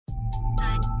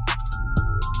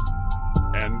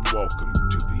Welcome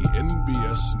to the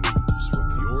NBS News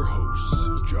with your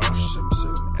hosts, Josh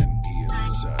Simpson and Ian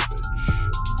Savage.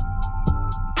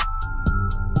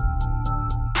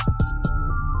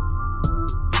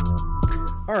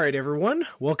 All right, everyone.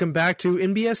 Welcome back to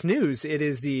NBS News. It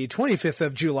is the 25th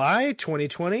of July,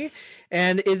 2020,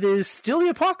 and it is still the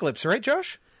apocalypse, right,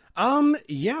 Josh?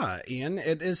 Yeah, Ian,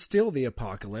 it is still the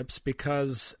apocalypse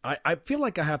because I feel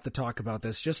like I have to talk about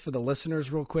this just for the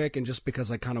listeners real quick and just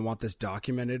because I kind of want this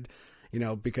documented,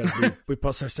 because we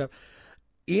post our stuff.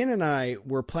 Ian and I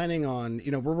were planning on,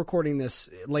 we're recording this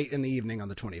late in the evening on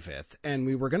the 25th, and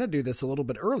we were going to do this a little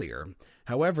bit earlier.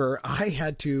 However, I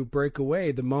had to break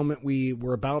away the moment we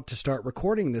were about to start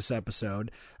recording this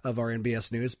episode of our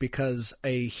NBS News because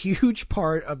a huge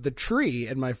part of the tree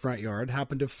in my front yard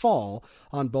happened to fall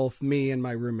on both me and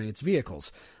my roommate's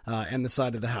vehicles and the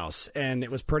side of the house. And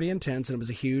it was pretty intense, and it was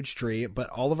a huge tree, but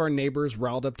all of our neighbors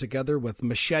riled up together with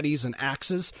machetes and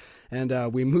axes,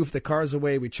 and we moved the cars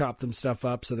away. We chopped them stuff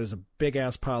up, so there's a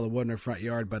big-ass pile of wood in our front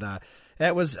yard. But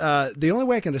that was the only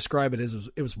way I can describe it is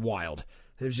it was wild.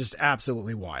 It was just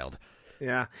absolutely wild.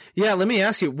 Yeah. Let me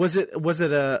ask you: was it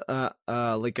a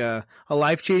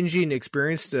life-changing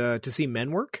experience to see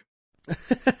men work?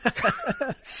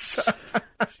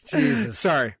 Jesus,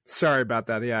 sorry about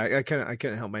that. Yeah, I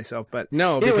couldn't help myself. But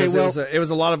no, because it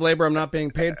was a lot of labor I'm not being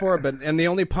paid for. And the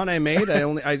only pun I made,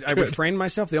 I refrained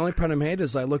myself. The only pun I made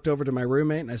is I looked over to my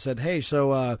roommate and I said, "Hey,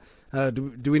 so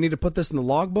do we need to put this in the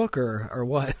logbook or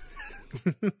what?"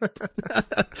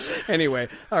 Anyway,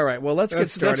 all right. Well, let's get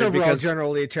started. That's overall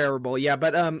generally terrible. Yeah,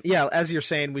 but as you're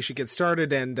saying, we should get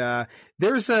started. And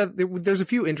there's a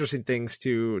few interesting things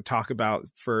to talk about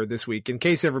for this week. In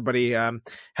case everybody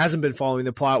hasn't been following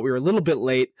the plot, we were a little bit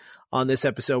late on this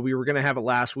episode. We were going to have it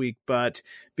last week, but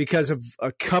because of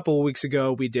a couple of weeks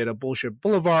ago, we did a Bullshit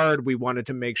Boulevard. We wanted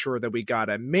to make sure that we got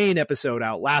a main episode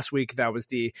out last week. That was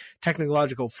the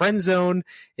Technological Friend Zone.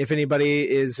 If anybody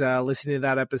is listening to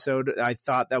that episode, I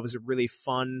thought that was a really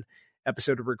fun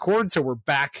episode to record. So we're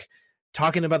back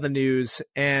talking about the news.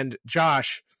 And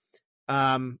Josh,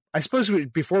 I suppose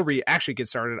before we actually get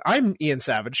started, I'm Ian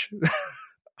Savage.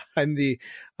 I'm the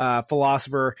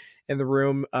philosopher in the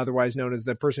room, otherwise known as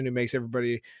the person who makes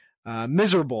everybody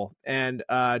miserable. And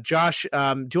Josh,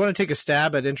 do you want to take a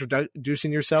stab at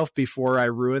introducing yourself before I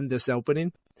ruin this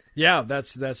opening? Yeah,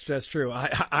 that's true.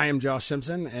 I am Josh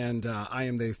Simpson, and I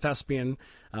am the thespian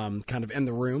kind of in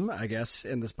the room, I guess,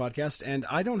 in this podcast. And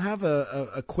I don't have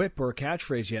a quip or a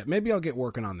catchphrase yet. Maybe I'll get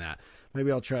working on that. Maybe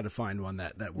I'll try to find one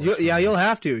that works. You'll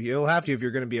have to. You'll have to if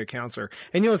you're going to be a counselor.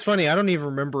 And it's funny. I don't even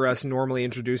remember us normally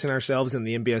introducing ourselves in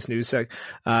the NBS News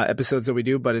episodes that we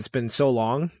do, but it's been so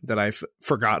long that I've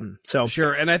forgotten. So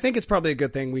sure. And I think it's probably a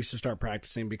good thing we should start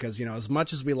practicing because, as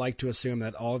much as we like to assume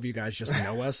that all of you guys just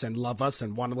know us and love us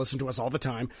and want to listen to us all the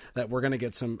time, that we're going to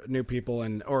get some new people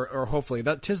and or hopefully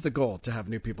that 'tis the goal to have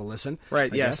new people listen.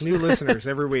 Right. Yes. New listeners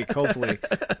every week. Hopefully,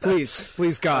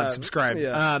 please God, subscribe.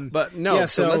 Yeah. But no. Yeah,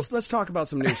 so let's talk about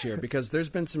some news here because there's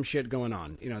been some shit going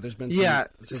on. There's been some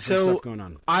stuff going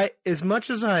on. As much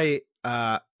as I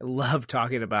love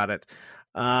talking about it,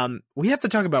 we have to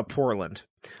talk about Portland.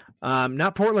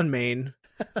 Not Portland, Maine,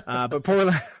 but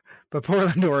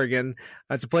Portland, Oregon.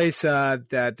 It's a place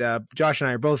that Josh and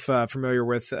I are both familiar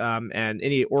with, and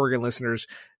any Oregon listeners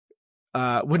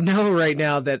would know right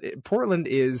now that Portland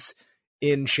is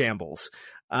in shambles.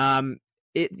 First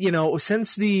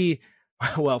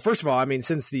of all,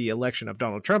 since the election of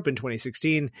Donald Trump in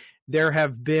 2016, there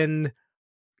have been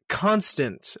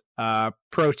constant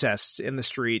protests in the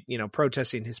street,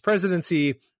 protesting his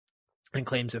presidency and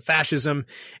claims of fascism.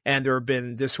 And there have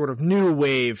been this sort of new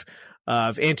wave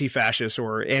of anti-fascists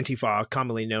or Antifa,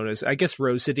 commonly known as, I guess,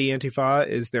 Rose City Antifa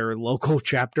is their local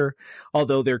chapter,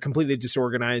 although they're completely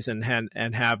disorganized and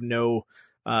have no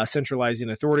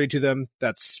centralizing authority to them.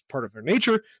 That's part of their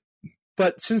nature.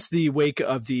 But since the wake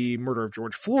of the murder of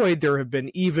George Floyd, there have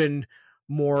been even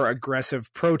more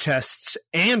aggressive protests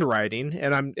and rioting.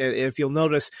 And if you'll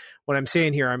notice what I'm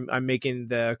saying here, I'm making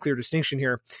the clear distinction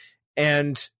here.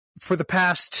 And for the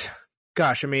past,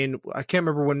 I can't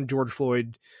remember when George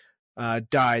Floyd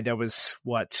died. That was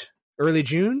early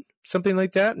June, something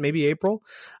like that, maybe April.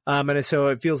 And so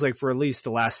it feels like for at least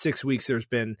the last 6 weeks, there's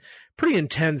been pretty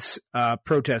intense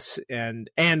protests and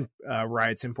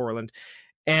riots in Portland.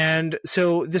 And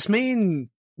so this main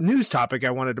news topic I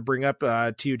wanted to bring up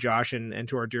to you, Josh, and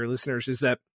to our dear listeners is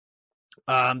that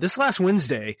this last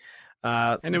Wednesday,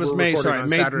 and it was May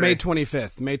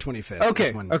 25th. May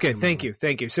 25th. Okay. Thank you.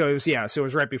 So it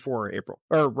was right before April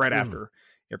or right after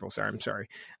April. Sorry. I'm sorry.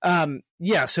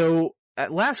 So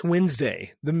last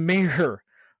Wednesday, the mayor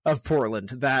of Portland,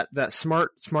 that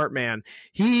smart man,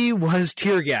 he was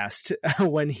tear gassed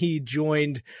when he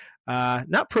joined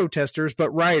not protesters but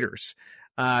rioters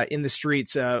in the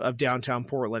streets of downtown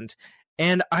Portland.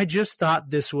 And I just thought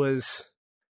this was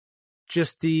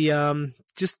just the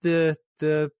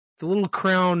little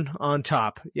crown on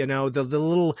top,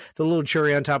 the little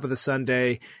cherry on top of the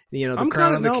sundae, the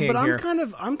crown of the king. But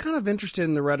I'm kind of interested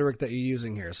in the rhetoric that you're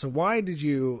using here. So why did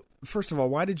you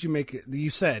make it?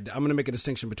 You said, I'm going to make a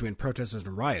distinction between protesters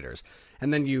and rioters,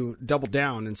 and then you doubled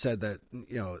down and said that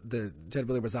the Ted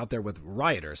Wheeler was out there with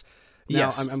rioters. Now,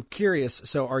 yes. I'm curious.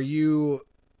 So are you,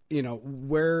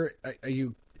 where are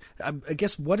you? I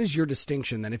guess, what is your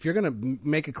distinction then? If you're going to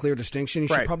make a clear distinction, you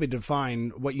should probably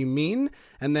define what you mean,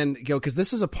 and then because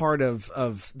this is a part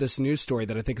of this news story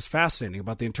that I think is fascinating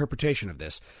about the interpretation of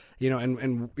this,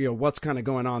 and what's kind of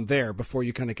going on there before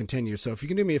you kind of continue. So if you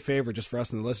can do me a favor, just for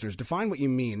us and the listeners, define what you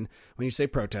mean when you say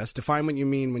protest, define what you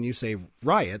mean when you say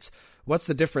riots. What's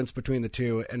the difference between the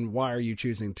two, and why are you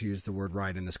choosing to use the word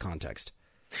riot in this context?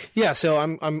 Yeah, so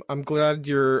I'm glad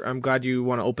you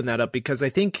want to open that up, because I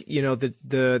think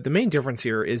the main difference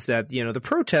here is that the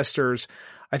protesters,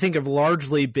 I think, have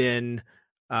largely been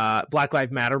Black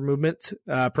Lives Matter movement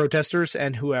protesters,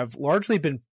 and who have largely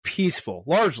been peaceful.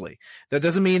 Largely, that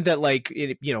doesn't mean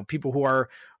that people who are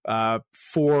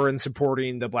for and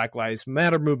supporting the Black Lives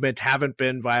Matter movement haven't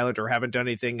been violent or haven't done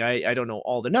anything. I don't know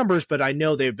all the numbers, but I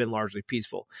know they've been largely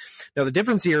peaceful. Now, the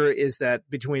difference here is that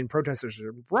between protesters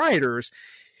and rioters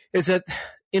is that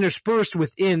interspersed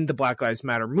within the Black Lives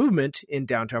Matter movement in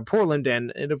downtown Portland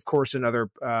and of course in other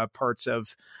parts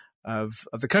of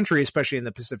the country, especially in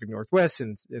the Pacific Northwest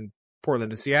and in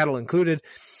Portland and Seattle included,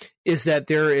 is that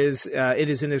it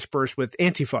is interspersed with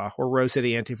Antifa, or Rose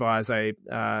City Antifa, as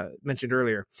I mentioned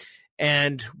earlier.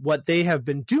 And what they have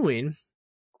been doing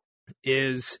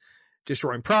is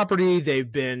destroying property.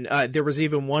 They've been there was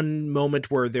even one moment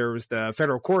where there was the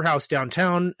federal courthouse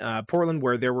downtown Portland,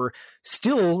 where there were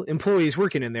still employees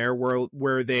working in there,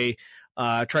 where they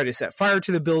tried to set fire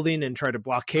to the building and try to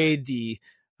blockade the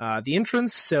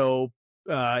entrance so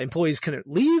employees couldn't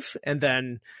leave. And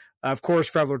then, of course,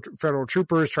 federal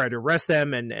troopers tried to arrest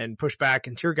them and push back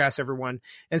and tear gas everyone.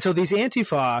 And so these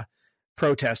Antifa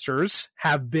protesters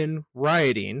have been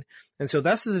rioting. And so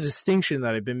that's the distinction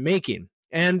that I've been making.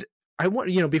 And I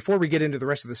want, before we get into the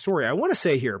rest of the story, I want to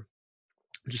say here,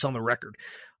 just on the record,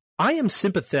 I am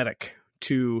sympathetic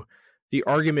to the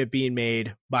argument being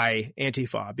made by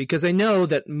Antifa, because I know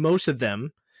that most of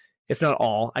them, if not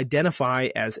all, identify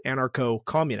as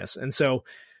anarcho-communists. And so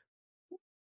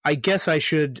I guess I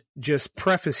should just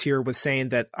preface here with saying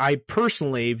that I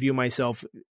personally view myself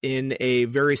in a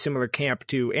very similar camp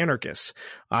to anarchists.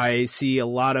 I see a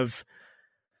lot of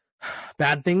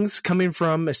bad things coming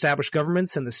from established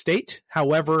governments and the state.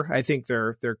 However, I think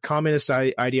their communist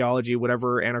ideology,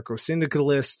 whatever,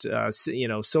 anarcho-syndicalist,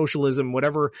 socialism,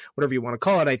 whatever you want to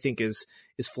call it, I think is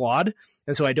flawed.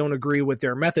 And so I don't agree with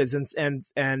their methods. And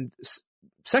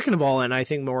second of all, and I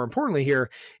think more importantly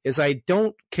here, is I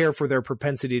don't care for their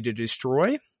propensity to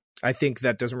destroy. I think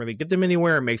that doesn't really get them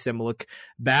anywhere. It makes them look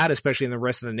bad, especially in the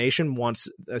rest of the nation wants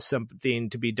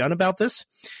something to be done about this.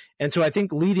 And so I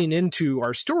think leading into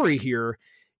our story here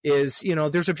is,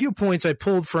 there's a few points I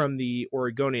pulled from the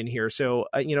Oregonian here. So,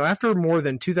 after more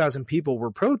than 2,000 people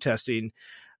were protesting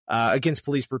against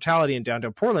police brutality in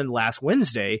downtown Portland last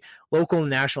Wednesday, local and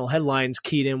national headlines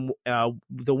keyed in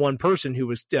the one person who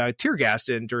was tear gassed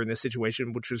during this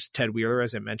situation, which was Ted Wheeler,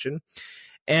 as I mentioned.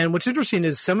 And what's interesting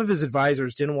is some of his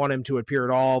advisors didn't want him to appear at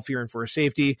all, fearing for his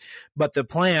safety. But the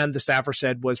plan, the staffer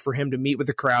said, was for him to meet with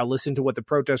the crowd, listen to what the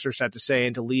protesters had to say,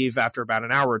 and to leave after about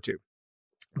an hour or two.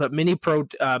 But many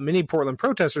Portland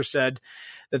protesters said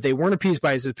that they weren't appeased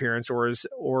by his appearance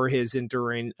or his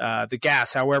enduring the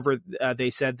gas. However, they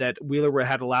said that Wheeler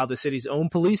had allowed the city's own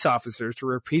police officers to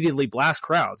repeatedly blast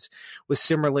crowds with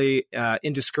similarly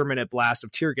indiscriminate blast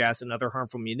of tear gas and other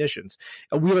harmful munitions.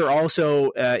 Wheeler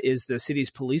also is the city's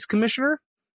police commissioner,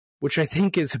 which I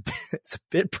think is it's a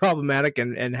bit problematic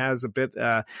and has a bit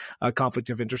a conflict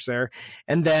of interest there.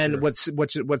 And then sure.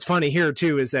 What's funny here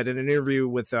too is that in an interview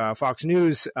with Fox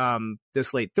News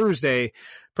this late Thursday,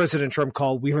 President Trump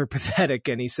called Wheeler pathetic,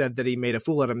 and he said that he made a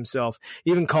fool out of himself.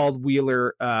 He even called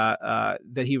Wheeler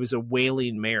that he was a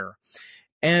wailing mayor.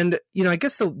 And I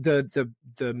guess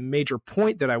the major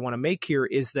point that I want to make here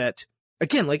is that,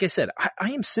 again, like I said,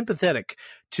 I am sympathetic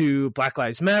to Black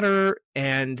Lives Matter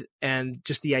and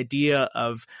just the idea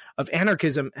of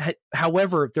anarchism.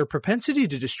 However, their propensity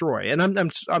to destroy, and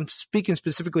I'm speaking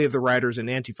specifically of the rioters in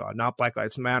Antifa, not Black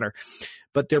Lives Matter,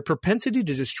 but their propensity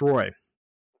to destroy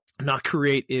not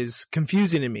create is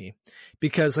confusing to me,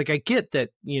 because like I get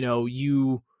that, you know,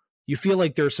 you feel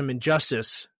like there's some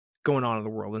injustice going on in the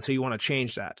world, and so you want to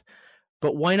change that.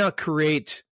 But why not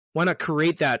create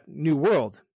that new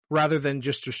world rather than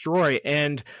just destroy?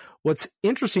 And what's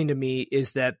interesting to me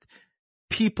is that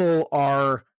people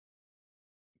are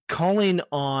calling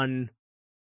on,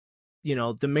 you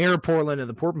know, the mayor of Portland and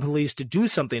the Portland police to do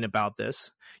something about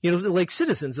this, you know, like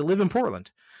citizens that live in Portland,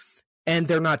 and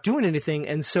they're not doing anything.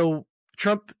 And so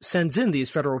Trump sends in these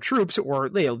federal troops, or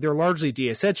they're largely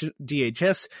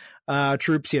DHS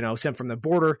troops, you know, sent from the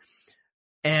border,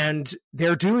 and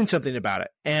they're doing something about it.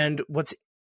 And what's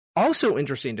also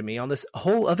interesting to me on this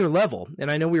whole other level,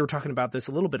 and I know we were talking about this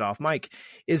a little bit off mic,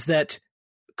 is that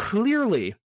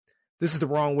clearly this is the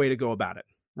wrong way to go about it,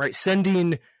 right?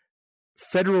 Sending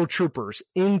federal troopers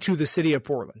into the city of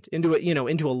Portland, into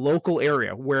a local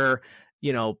area where,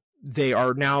 you know, they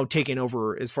are now taking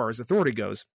over as far as authority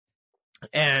goes,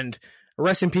 and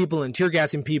arresting people and tear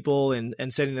gassing people and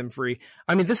setting them free.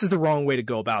 I mean, this is the wrong way to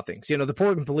go about things. You know, the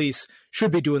Portland police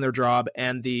should be doing their job,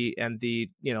 and the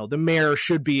you know, the mayor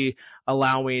should be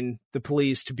allowing the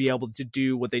police to be able to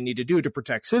do what they need to do to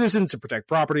protect citizens, to protect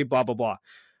property, blah, blah, blah.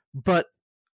 But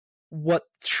what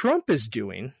Trump is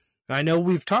doing, I know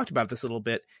we've talked about this a little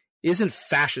bit, isn't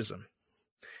fascism.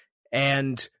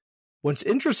 And what's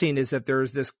interesting is that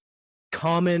there's this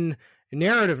common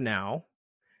narrative now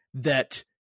that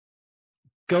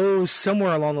goes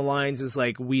somewhere along the lines is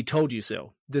like, we told you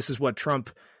so. This is what Trump,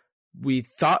 we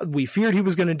feared he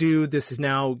was going to do. This is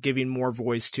now giving more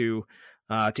voice to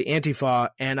Antifa.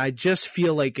 And I just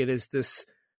feel like it is this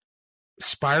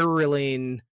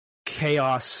spiraling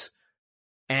chaos,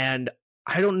 and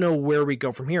I don't know where we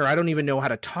go from here. I don't even know how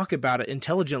to talk about it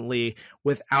intelligently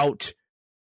without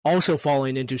also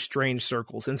falling into strange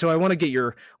circles. And so I want to get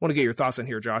your thoughts on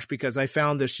here, Josh, because I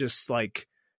found this just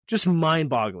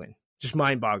mind-boggling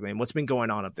what's been going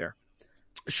on up there.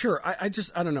 Sure. I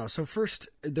don't know. So first,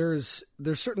 there's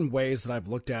certain ways that I've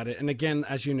looked at it. And again,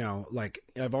 as you know, like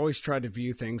I've always tried to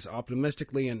view things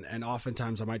optimistically, and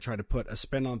oftentimes I might try to put a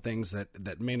spin on things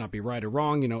that may not be right or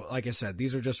wrong. You know, like I said,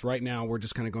 these are just right now, we're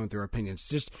just kind of going through our opinions.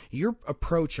 Just your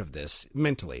approach of this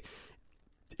mentally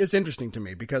is interesting to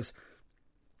me, because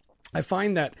I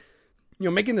find that, you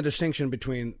know, making the distinction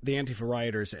between the Antifa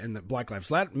rioters and the Black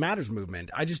Lives Matters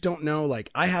movement, I just don't know. Like,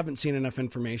 I haven't seen enough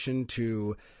information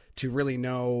to really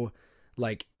know,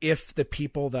 like, if the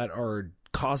people that are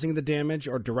causing the damage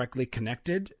are directly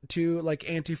connected to like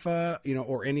Antifa, you know,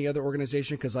 or any other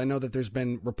organization. Because I know that there's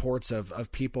been reports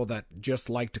of people that just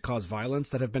like to cause violence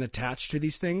that have been attached to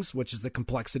these things, which is the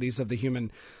complexities of the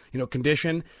human, you know,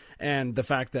 condition, and the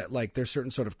fact that like there's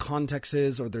certain sort of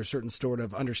contexts, or there's certain sort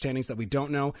of understandings that we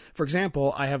don't know. For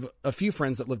example, I have a few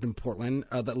friends that live in Portland,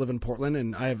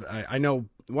 and I know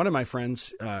one of my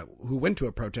friends who went to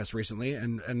a protest recently,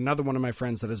 and another one of my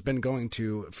friends that has been going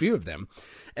to a few of them.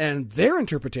 And their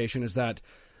interpretation is that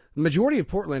the majority of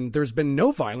Portland, there's been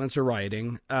no violence or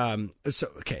rioting.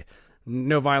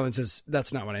 No violence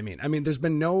that's not what I mean. I mean, there's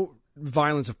been no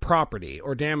violence of property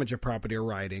or damage of property or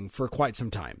rioting for quite some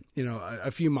time. You know,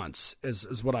 a few months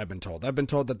is what I've been told. I've been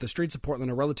told that the streets of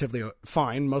Portland are relatively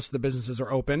fine. Most of the businesses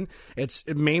are open. It's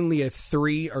mainly a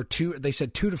 2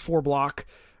 to 4 block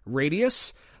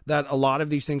radius that a lot of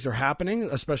these things are happening,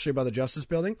 especially by the Justice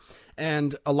Building.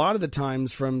 And a lot of the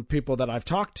times from people that I've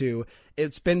talked to,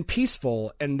 it's been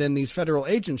peaceful. And then these federal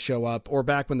agents show up, or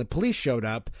back when the police showed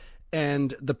up,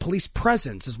 and the police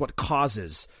presence is what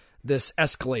causes this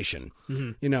escalation,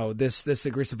 you know, this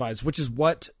aggressive violence, which is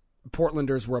what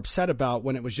Portlanders were upset about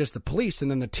when it was just the police, and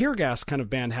then the tear gas kind of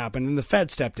ban happened and the Fed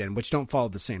stepped in, which don't follow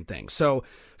the same thing. So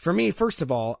for me, first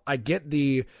of all, I get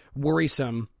the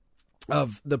worrisome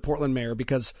of the Portland mayor,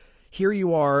 because here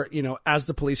you are, you know, as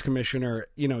the police commissioner,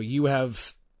 you know, you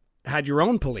have had your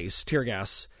own police tear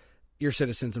gas your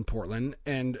citizens in Portland,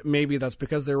 and maybe that's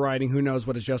because they're rioting. Who knows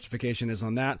what his justification is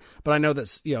on that? But I know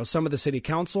that, you know, some of the city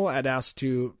council had asked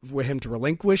for him to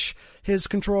relinquish his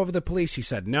control over the police. He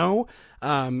said no,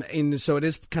 and so it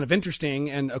is kind of interesting.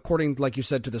 And according, like you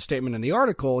said, to the statement in the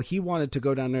article, he wanted to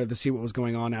go down there to see what was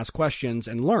going on, ask questions,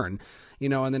 and learn. You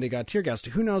know, and then he got tear gassed.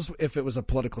 Who knows if it was a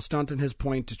political stunt on his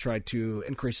point to try to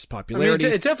increase his popularity? I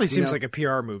mean, it definitely seems like a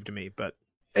PR move to me, but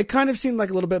it kind of seemed like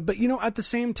a little bit. But, you know, at the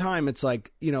same time, it's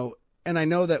like, you know, and I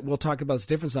know that we'll talk about this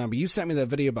different time, but you sent me that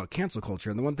video about cancel culture,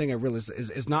 and the one thing I realized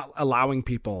is not allowing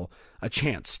people a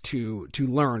chance to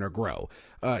learn or grow.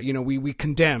 You know, we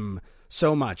condemn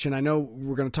so much, and I know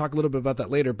we're going to talk a little bit about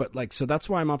that later, but like, so that's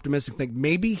why I'm optimistic. Think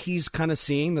maybe he's kind of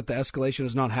seeing that the escalation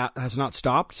has not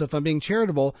stopped. So if I'm being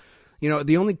charitable,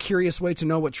 the only curious way to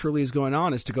know what truly is going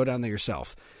on is to go down there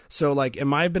yourself. So, like, it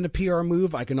might have been a PR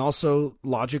move. I can also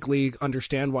logically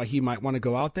understand why he might want to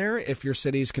go out there if your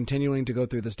city's continuing to go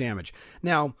through this damage.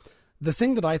 Now, the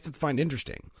thing that I find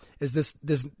interesting is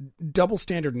this double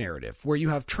standard narrative where you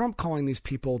have Trump calling these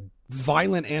people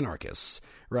violent anarchists,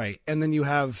 right? And then you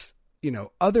have,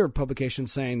 other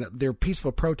publications saying that they're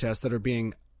peaceful protests that are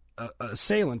being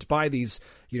assailant by these,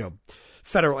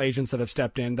 federal agents that have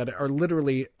stepped in that are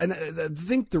literally, and I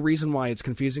think the reason why it's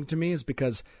confusing to me is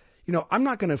because, I'm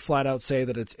not going to flat out say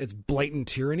that it's blatant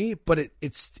tyranny, but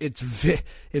it's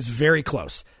very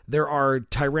close. There are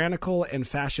tyrannical and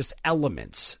fascist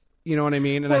elements. You know what I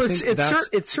mean? And well, I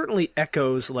think it certainly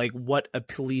echoes like what a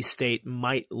police state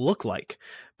might look like.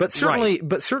 But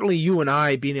certainly you and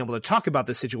I being able to talk about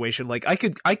this situation, like I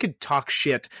could talk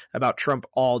shit about Trump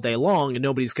all day long and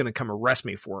nobody's going to come arrest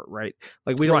me for it, right?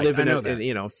 Like we don't live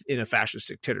in a fascist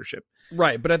dictatorship.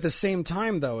 Right, but at the same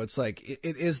time though, it's like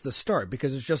it is the start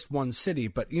because it's just one city,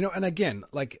 but and again,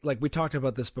 like we talked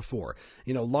about this before,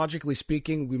 logically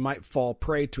speaking, we might fall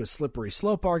prey to a slippery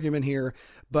slope argument here,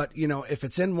 but if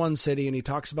it's in one city and he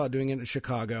talks about doing it in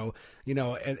Chicago,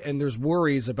 and there's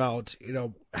worries about,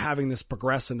 having this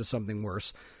progress into something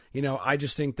worse. I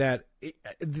just think that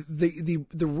the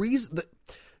reason that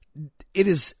it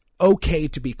is okay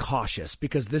to be cautious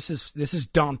because this is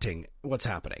daunting what's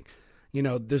happening.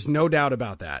 There's no doubt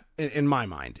about that in my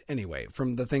mind anyway,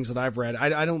 from the things that I've read.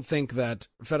 I don't think that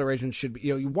Federation should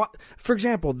be, for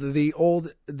example,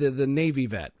 the Navy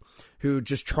vet who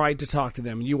just tried to talk to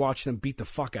them and you watch them beat the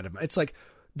fuck out of him. It's like,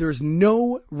 there's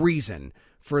no reason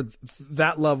for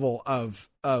that level of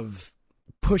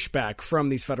pushback from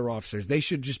these federal officers. They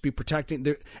should just be protecting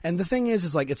their, and the thing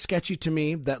is like, it's sketchy to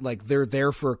me that like they're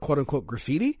there for quote unquote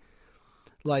graffiti.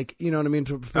 Like, you know what I mean?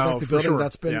 To protect the building. Sure.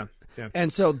 That's been, yeah.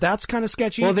 And so that's kind of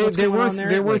sketchy. Well, they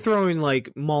were throwing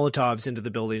like Molotovs into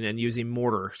the building and using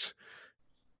mortars.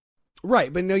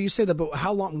 Right. But no, you say that, but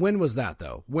when was that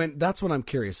though? That's what I'm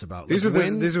curious about. These are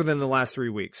within the last 3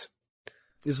 weeks.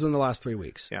 This is in the last 3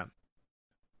 weeks. Yeah.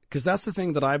 Because that's the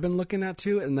thing that I've been looking at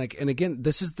too, and again,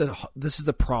 this is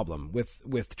the problem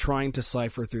with trying to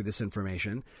cipher through this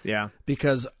information. Yeah.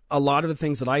 Because a lot of the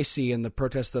things that I see in the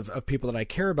protests of people that I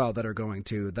care about that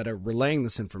are relaying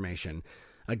this information,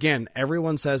 again,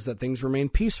 everyone says that things remain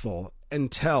peaceful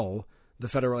until the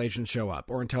federal agents show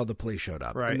up or until the police showed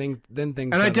up. Right. And then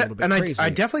things get a little bit crazy. I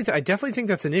definitely think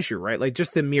that's an issue, right? Like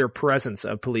just the mere presence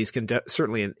of police can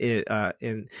certainly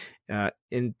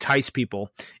entice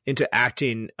people into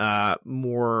acting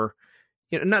more,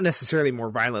 not necessarily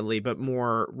more violently, but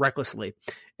more recklessly.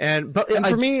 And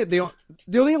for me, the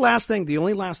only last thing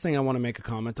I want to make a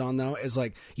comment on though is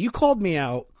like you called me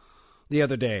out the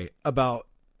other day about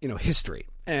history.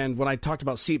 And when I talked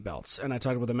about seatbelts and I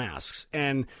talked about the masks,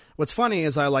 and what's funny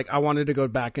is I wanted to go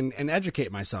back and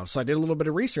educate myself. So I did a little bit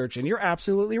of research, and you're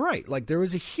absolutely right. Like there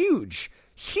was a huge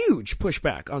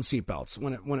pushback on seatbelts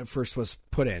when it first was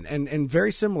put in, and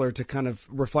very similar to kind of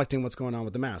reflecting what's going on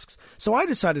with the masks. So I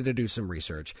decided to do some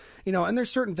research, and there's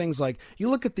certain things like you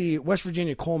look at the West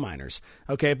Virginia coal miners,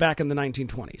 okay, back in the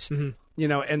 1920s. Mm-hmm.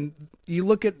 And you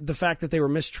look at the fact that they were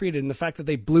mistreated and the fact that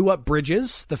they blew up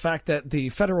bridges, the fact that the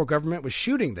federal government was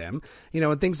shooting them,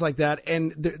 and things like that.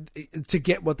 And to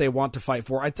get what they want to fight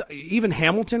for. Even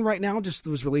Hamilton right now just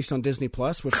was released on Disney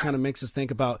Plus, which kind of makes us think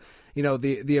about,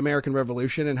 the American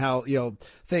Revolution and how,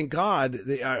 thank God,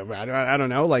 I don't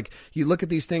know, like you look at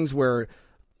these things where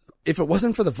if it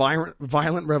wasn't for the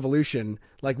violent revolution,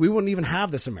 like we wouldn't even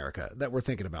have this America that we're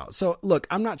thinking about. So look,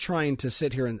 I'm not trying to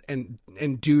sit here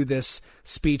and do this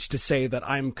speech to say that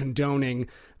I'm condoning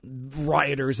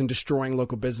rioters and destroying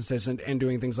local businesses and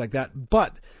doing things like that.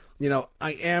 But,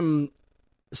 I am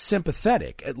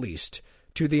sympathetic at least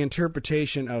to the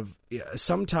interpretation of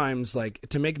sometimes like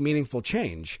to make meaningful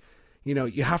change,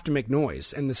 you have to make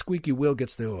noise and the squeaky wheel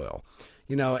gets the oil,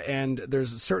 and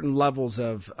there's certain levels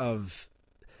of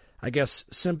I guess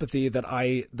sympathy that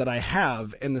I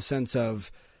have in the sense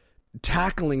of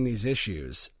tackling these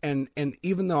issues, and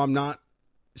even though I'm not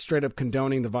straight up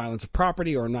condoning the violence of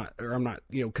property, or I'm not,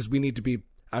 because we need to be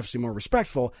obviously more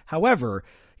respectful. However,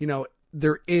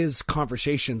 there is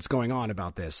conversations going on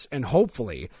about this, and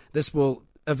hopefully this will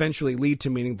eventually lead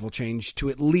to meaningful change to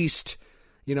at least,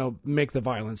 make the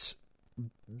violence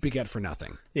beget for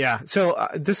nothing. Yeah. So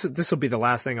this will be the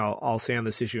last thing I'll say on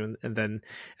this issue, and then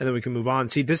we can move on.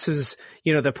 See, this is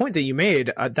the point that you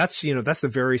made. That's the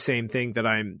very same thing that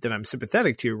I'm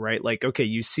sympathetic to, right? Like, okay,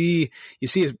 you see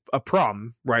a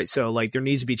problem, right? So like there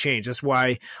needs to be change. That's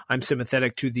why I'm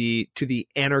sympathetic to the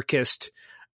anarchist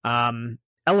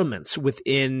elements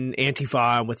within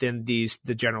Antifa and within the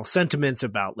general sentiments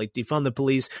about like defund the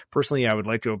police. Personally, I would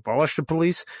like to abolish the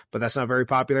police, but that's not very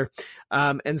popular.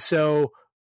 And so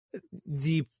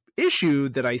the issue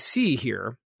that I see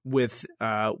here with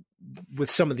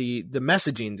some of the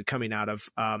messaging coming out of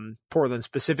Portland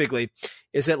specifically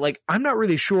is that like I'm not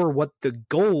really sure what the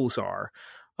goals are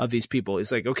of these people.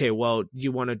 It's like, okay, well,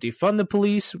 you want to defund the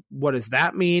police? What does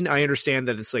that mean? I understand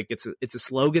that it's like it's a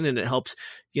slogan and it helps,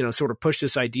 sort of push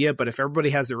this idea. But if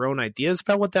everybody has their own ideas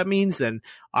about what that means, then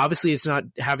obviously it's not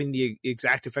having the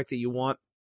exact effect that you want.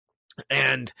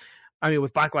 And I mean,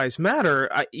 with Black Lives Matter,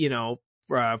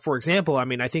 for example, I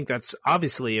mean, I think that's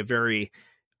obviously a very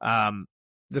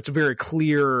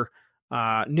clear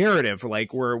narrative,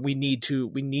 like where we need to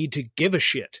give a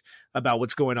shit about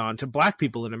what's going on to Black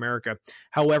people in America.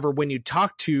 However, when you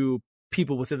talk to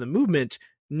people within the movement,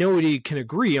 nobody can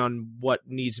agree on what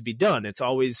needs to be done. It's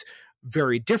always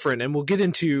very different. And we'll get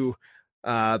into,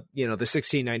 the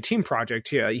 1619 project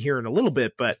here in a little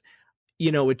bit, but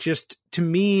it just, to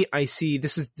me, I see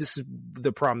this is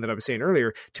the problem that I was saying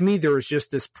earlier. To me, there is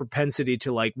just this propensity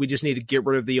to like, we just need to get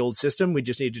rid of the old system. We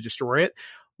just need to destroy it.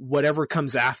 Whatever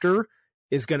comes after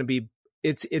is going to be,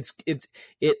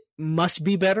 it must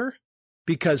be better,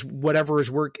 because whatever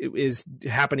is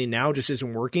happening now just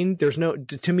isn't working.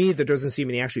 To me, there doesn't seem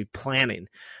any actually planning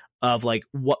of like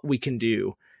what we can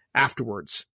do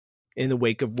afterwards in the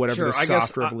wake of whatever the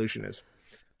soft revolution is.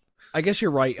 I guess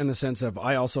you're right in the sense of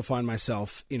I also find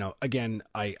myself, again,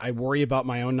 I worry about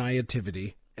my own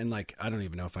naivety. And like, I don't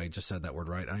even know if I just said that word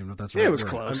right. I don't even know if that's right. It was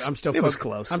close. It was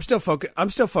close. I'm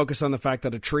still focused on the fact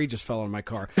that a tree just fell on my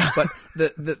car. But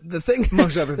the thing,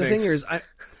 amongst other things, the thing is,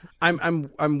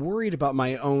 I'm worried about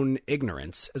my own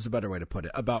ignorance, is a better way to put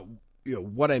it, about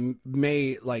what I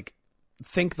may like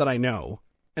think that I know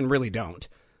and really don't.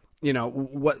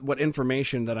 What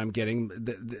information that I'm getting,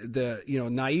 the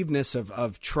naiveness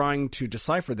of trying to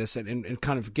decipher this and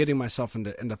kind of getting myself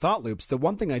into thought loops. The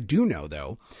one thing I do know,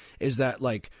 though, is that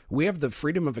like we have the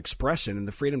freedom of expression and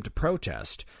the freedom to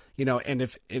protest,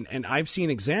 and I've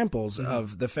seen examples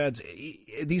of the feds,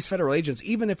 these federal agents,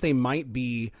 even if they might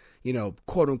be,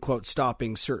 quote unquote,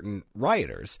 stopping certain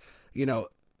rioters,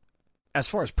 as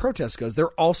far as protest goes, they're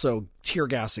also tear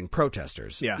gassing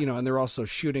protesters. Yeah. And they're also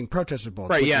shooting protester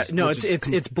bullets. Right. Yeah.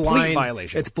 It's blind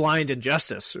violation. It's blind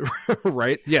injustice.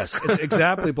 Right. Yes. It's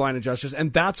exactly blind injustice.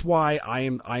 And that's why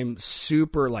I'm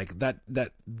super like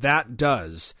that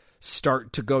does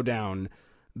start to go down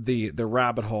the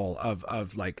rabbit hole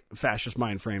of like fascist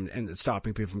mind frame and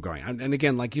stopping people from going. And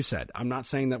again, like you said, I'm not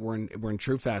saying that we're in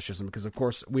true fascism, because of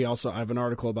course I have an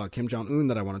article about Kim Jong-un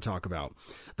that I want to talk about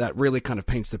that really kind of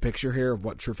paints the picture here of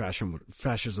what true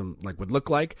fascism like would look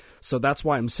like. So that's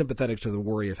why I'm sympathetic to the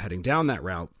worry of heading down that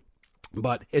route.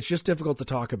 But it's just difficult to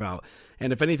talk about.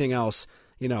 And if anything else,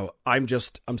 I'm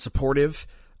supportive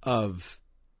of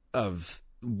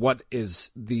what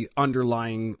is the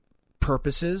underlying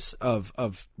purposes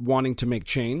of wanting to make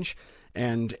change,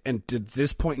 and at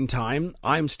this point in time,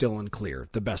 I'm still unclear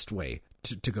the best way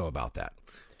to go about that.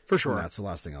 For sure. And that's the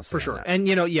last thing I'll say. For sure. That. And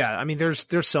I mean, there's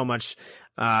so much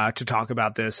to talk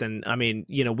about this, and I mean,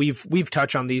 we've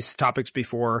touched on these topics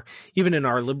before, even in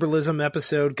our liberalism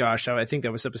episode. Gosh, I think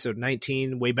that was episode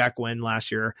 19, way back when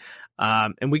last year.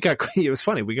 And it was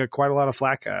funny. We got quite a lot of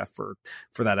flack for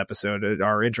that episode,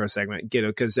 our intro segment,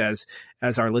 because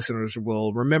as our listeners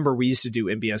will remember, we used to do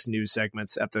MBS news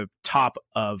segments at the top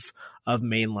of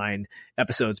mainline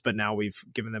episodes, but now we've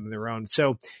given them their own.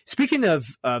 So speaking of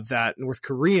that North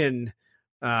Korean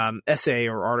essay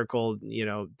or article,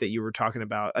 that you were talking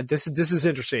about, this is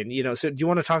interesting. So do you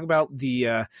want to talk about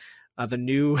the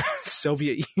new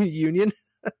Soviet Union?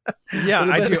 Yeah,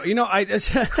 I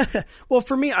do. Well,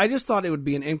 for me, I just thought it would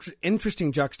be an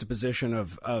interesting juxtaposition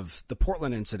of the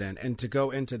Portland incident, and to go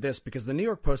into this because the New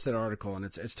York Post had an article, and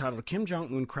it's titled "Kim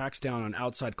Jong-un cracks down on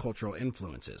outside cultural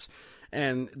influences."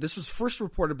 And this was first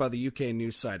reported by the UK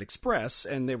news site Express,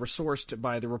 and they were sourced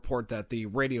by the report that the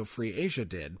Radio Free Asia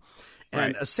did.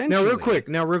 And essentially,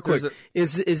 now real quick,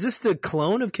 is this the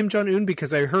clone of Kim Jong-un?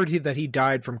 Because I heard that he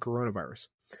died from coronavirus.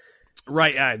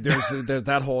 Right. There's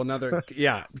that whole another.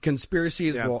 Yeah.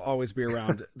 Conspiracies will always be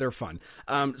around. They're fun.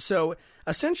 So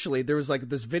essentially there was like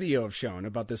this video shown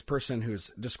about this person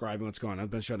who's describing what's going on.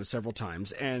 I've been shown it several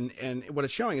times. And what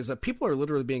it's showing is that people are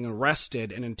literally being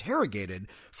arrested and interrogated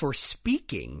for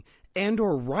speaking and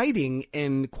or writing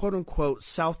in quote unquote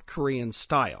South Korean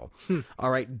style. All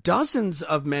right. Dozens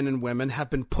of men and women have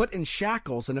been put in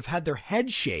shackles and have had their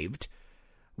heads shaved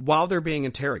while they're being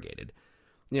interrogated.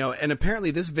 And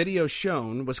apparently this video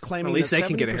shown was claiming at least that they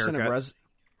can get a haircut.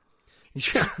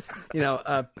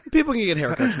 People can get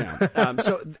haircuts now.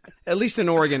 So at least in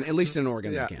Oregon,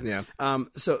 Yeah, they can. yeah.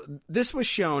 So this was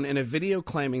shown in a video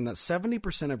claiming that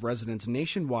 70% of residents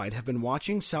nationwide have been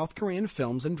watching South Korean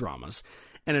films and dramas,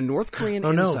 and a North Korean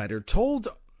insider told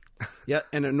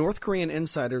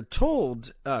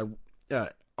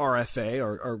RFA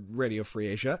or Radio Free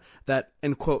Asia that,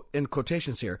 in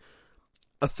quotations here,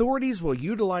 authorities will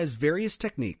utilize various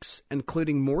techniques,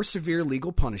 including more severe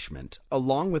legal punishment,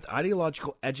 along with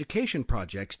ideological education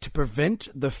projects to prevent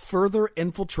the further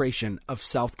infiltration of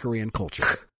South Korean culture.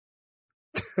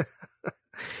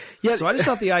 Yeah. So I just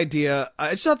thought the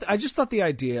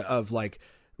idea of like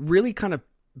really kind of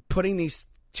putting these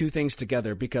two things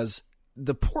together, because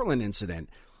the Portland incident,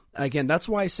 again, that's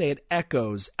why I say it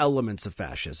echoes elements of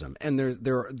fascism, and there's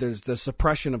the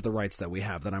suppression of the rights that we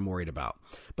have that I'm worried about.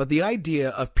 But the idea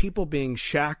of people being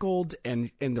shackled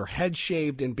and their head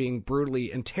shaved and being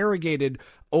brutally interrogated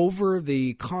over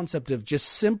the concept of just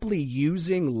simply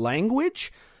using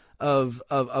language of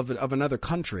another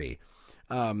country,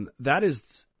 that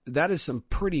is some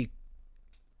pretty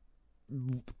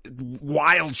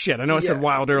wild shit. I know I said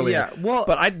wild earlier, well,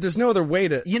 but there's no other way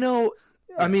to,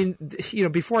 I mean,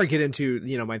 before I get into,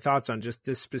 my thoughts on just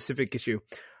this specific issue,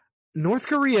 North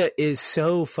Korea is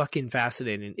so fucking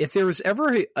fascinating. If there was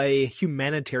ever a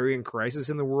humanitarian crisis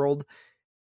in the world,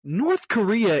 North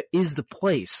Korea is the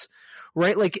place,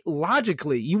 right? Like,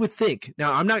 logically, you would think,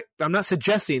 now I'm not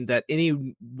suggesting that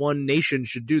any one nation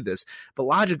should do this, but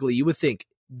logically you would think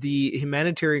the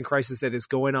humanitarian crisis that is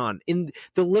going on in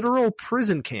the literal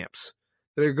prison camps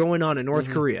that are going on in North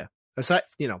Korea, aside,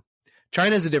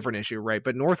 China's a different issue, right?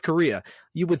 But North Korea,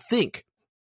 you would think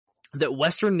that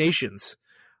Western nations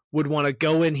would want to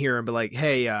go in here and be like,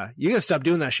 hey, you got to stop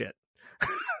doing that shit.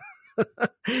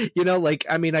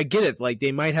 I mean, I get it. Like,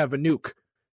 they might have a nuke.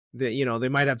 They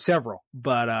might have several,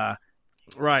 but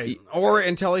right. Or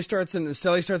until he starts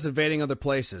invading other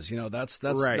places. That's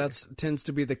right. That's tends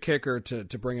to be the kicker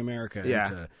to bring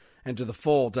America into the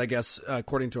fold, I guess,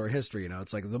 according to our history.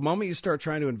 It's like the moment you start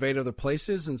trying to invade other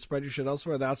places and spread your shit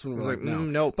elsewhere, that's when we're like, no.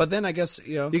 Nope. But then I guess,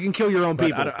 you can kill your own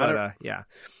people.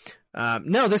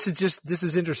 No, this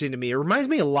is interesting to me. It reminds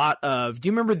me a lot of, do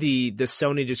you remember the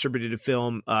Sony distributed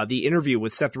film, The Interview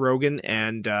with Seth Rogen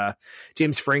and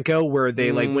James Franco, where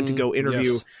they went to go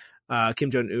interview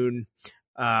Kim Jong-un?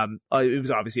 It was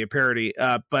obviously a parody,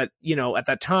 but at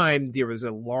that time there was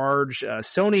a large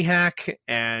Sony hack,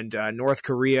 and North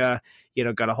Korea,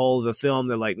 got a hold of the film.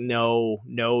 They're like, no,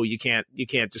 you can't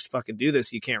just fucking do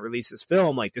this. You can't release this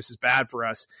film. Like, this is bad for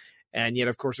us. And yet,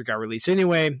 of course, it got released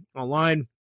anyway online.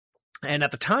 And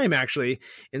at the time, actually,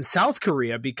 in South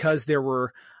Korea, because there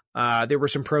were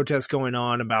some protests going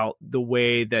on about the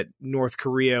way that North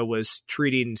Korea was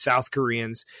treating South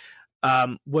Koreans,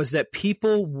 was that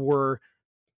people were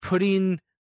putting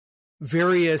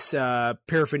various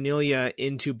paraphernalia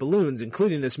into balloons,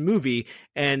 including this movie,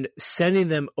 and sending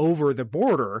them over the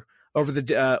border, over the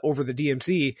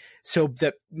DMZ, so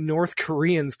that North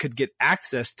Koreans could get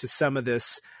access to some of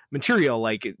this material,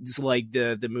 like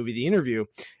the movie The Interview.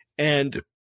 And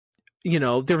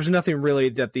there was nothing really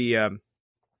that the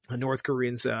North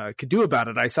Koreans could do about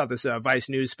it. I saw this Vice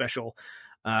News special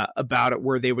about it,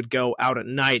 where they would go out at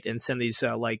night and send these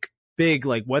big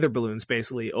weather balloons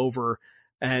basically over,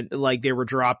 and they were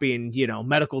dropping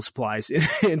medical supplies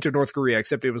into North Korea,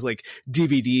 except it was like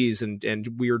DVDs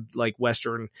and weird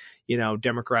Western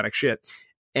democratic shit.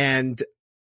 And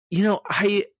when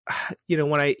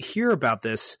I hear about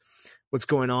this, what's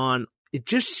going on, it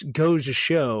just goes to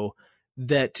show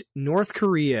that North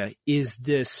Korea is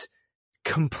this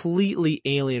completely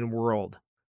alien world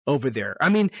over there. I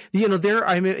mean, I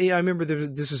remember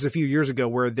this was a few years ago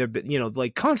where they've been,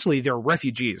 constantly there are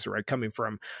refugees, right, coming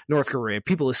from North Korea,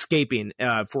 people escaping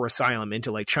for asylum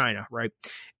into China, right?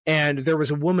 And there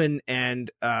was a woman, and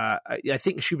I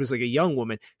think she was a young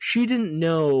woman. She didn't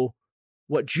know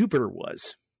what Jupiter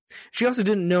was. She also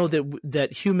didn't know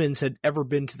that humans had ever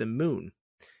been to the moon.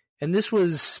 And this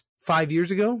was 5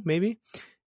 years ago, maybe.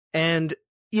 And,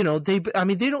 they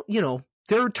don't,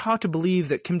 they're taught to believe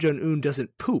that Kim Jong-un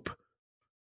doesn't poop,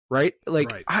 right?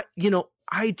 Right.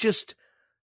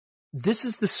 This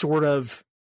is the sort of,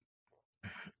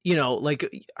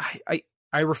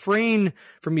 I refrain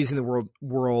from using the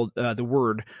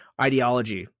word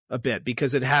ideology a bit,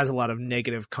 because it has a lot of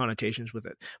negative connotations with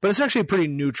it, but it's actually a pretty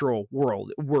neutral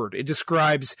word. It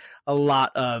describes a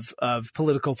lot of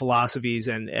political philosophies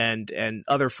and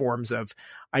other forms of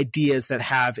ideas that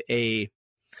have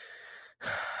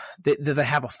that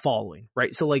have a following,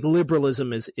 right? So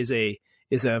liberalism is a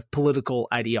political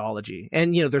ideology,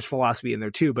 and there's philosophy in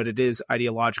there too, but it is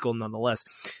ideological nonetheless.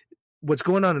 what's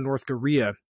going on in North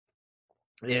Korea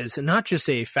is not just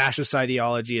a fascist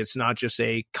ideology. It's not just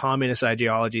a communist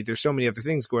ideology. There's so many other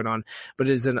things going on, but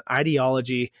it is an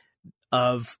ideology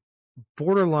of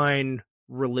borderline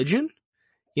religion.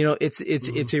 You know,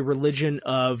 it's a religion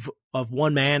of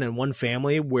one man and one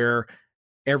family, where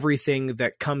everything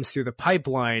that comes through the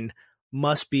pipeline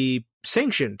must be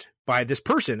sanctioned by this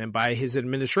person and by his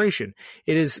administration.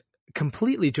 It is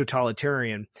completely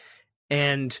totalitarian.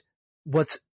 And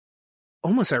what's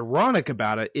almost ironic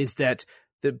about it is that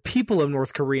the people of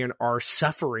North Korea are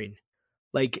suffering,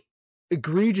 like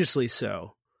egregiously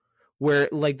so, where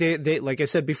like they like I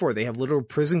said before, they have literal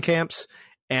prison camps,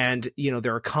 and, you know,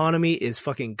 their economy is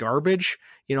fucking garbage.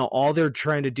 You know, all they're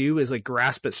trying to do is like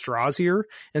grasp at straws here.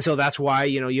 And so that's why,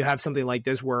 you know, you have something like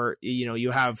this where, you know,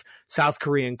 you have South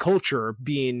Korean culture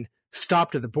being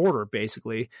stopped at the border,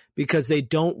 basically, because they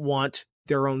don't want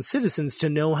their own citizens to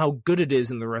know how good it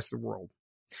is in the rest of the world.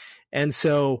 And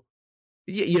so,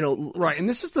 you know, right. And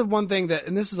this is the one thing that,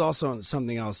 and this is also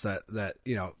something else that,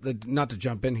 you know, not to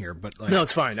jump in here, but like, no,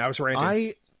 it's fine. I was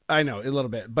ranting. I know a little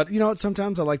bit, but you know,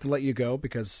 sometimes I like to let you go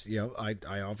because, you know,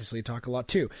 I obviously talk a lot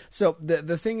too. So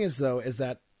the thing is though, is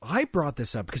that I brought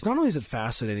this up because not only is it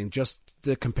fascinating, just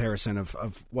the comparison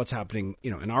of what's happening,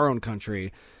 you know, in our own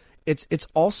country, it's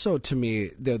also to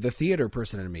me, the theater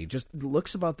person in me just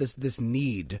looks about this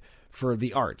need for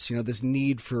the arts, you know, this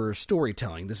need for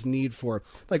storytelling, this need for,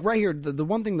 like right here, the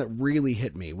one thing that really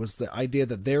hit me was the idea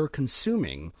that they're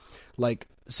consuming like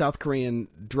South Korean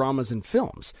dramas and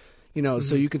films. You know,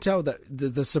 so you can tell that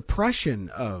the suppression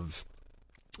of,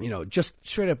 you know, just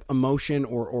straight up emotion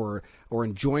or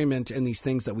enjoyment in these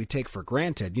things that we take for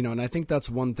granted, you know, and I think that's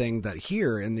one thing that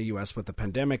here in the U.S. with the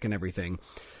pandemic and everything,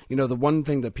 you know, the one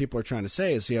thing that people are trying to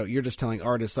say is, you know, you're just telling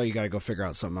artists, oh, you got to go figure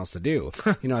out something else to do.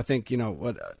 You know, I think, you know,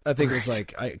 what I think it was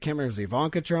like, I can't remember if it was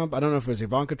Ivanka Trump. I don't know if it was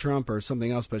Ivanka Trump or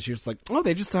something else, but she was like, oh,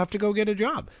 they just have to go get a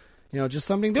job, you know, just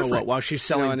something different. While she's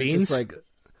selling beans? It's just like,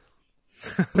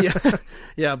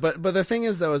 yeah, but the thing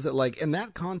is though, is that like in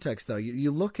that context though, you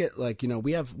look at like, you know,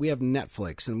 we have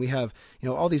Netflix and we have, you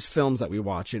know, all these films that we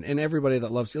watch and everybody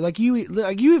that loves it, like you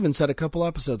even said a couple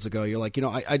episodes ago, you're like, you know,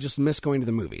 I just miss going to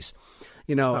the movies,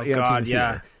 you know. Oh God,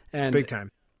 yeah, and big time.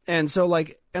 And so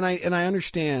like, and I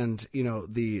understand, you know,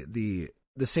 the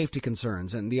safety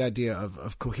concerns and the idea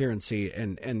of coherency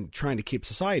and trying to keep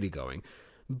society going.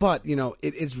 But, you know,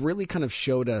 it's really kind of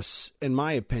showed us, in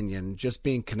my opinion, just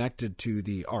being connected to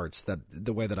the arts that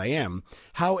the way that I am,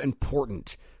 how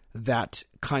important that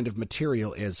kind of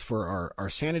material is for our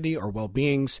sanity, our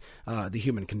well-beings, the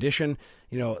human condition,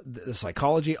 you know, the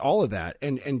psychology, all of that.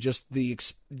 And just the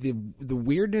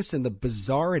weirdness and the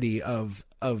bizarrity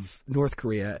of North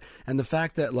Korea and the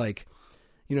fact that, like,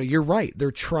 you know, you're right.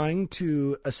 They're trying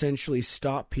to essentially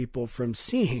stop people from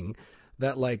seeing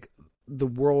that, like, the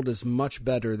world is much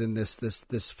better than this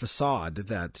facade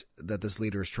that this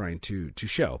leader is trying to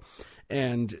show,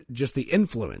 and just the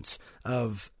influence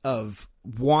of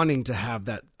wanting to have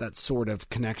that sort of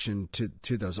connection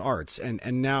to those arts, and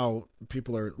now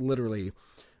people are literally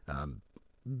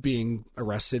being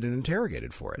arrested and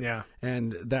interrogated for it. Yeah,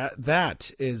 and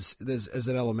that is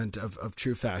an element of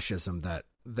true fascism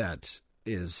that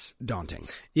is daunting.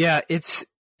 Yeah, it's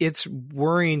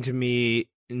worrying to me.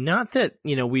 Not that,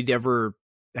 you know, we'd ever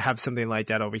have something like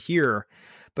that over here,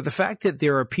 but the fact that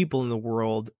there are people in the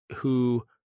world who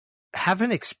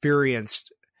haven't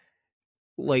experienced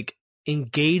like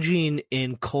engaging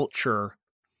in culture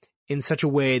in such a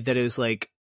way that is like,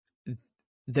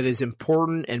 that is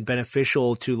important and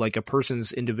beneficial to like a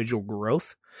person's individual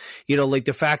growth. You know, like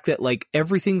the fact that like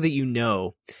everything that you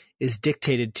know is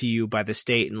dictated to you by the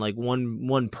state and like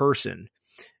one person.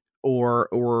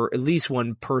 Or at least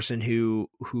one person who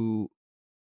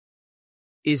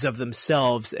is of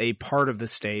themselves a part of the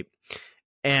state,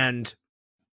 and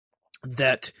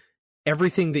that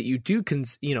everything that you do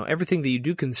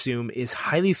consume is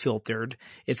highly filtered.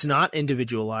 It's not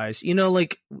individualized. You know,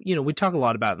 like, you know, we talk a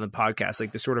lot about in the podcast,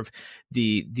 like the sort of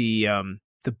the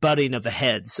butting of the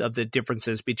heads of the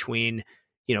differences between,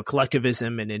 you know,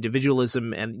 collectivism and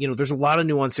individualism, and, you know, there's a lot of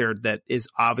nuance there that is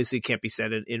obviously can't be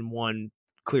said in one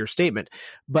clear statement,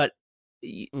 but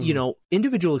you know,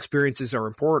 individual experiences are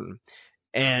important.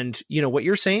 And, you know, what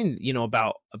you're saying, you know,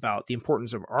 about the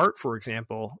importance of art, for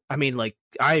example, I mean, like,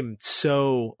 I'm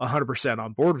so 100%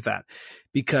 on board with that,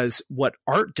 because what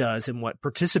art does and what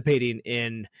participating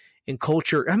in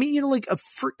culture, I mean, you know, like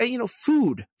you know,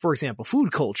 food, for example,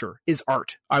 food culture is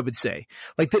art, I would say.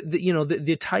 Like the you know,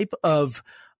 the type of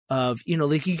of, you know,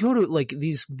 like you go to like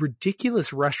these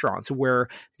ridiculous restaurants where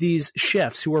these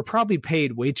chefs who are probably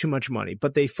paid way too much money,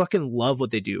 but they fucking love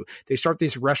what they do. They start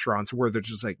these restaurants where they're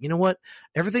just like, you know what?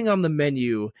 Everything on the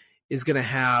menu is going to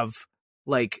have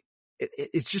like,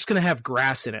 it's just going to have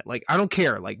grass in it. Like, I don't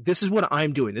care. Like, this is what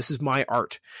I'm doing. This is my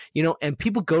art, you know, and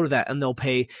people go to that and they'll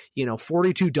pay, you know,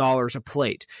 $42 a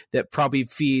plate that probably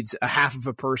feeds a half of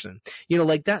a person, you know,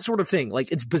 like that sort of thing.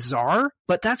 Like, it's bizarre,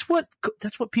 but that's what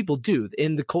people do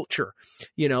in the culture,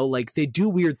 you know, like they do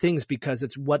weird things because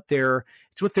it's what they're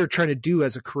trying to do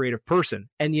as a creative person.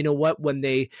 And you know what, when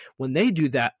they do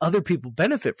that, other people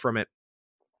benefit from it.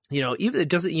 You know, even it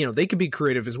doesn't, you know, they could be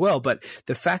creative as well, but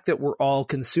the fact that we're all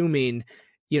consuming,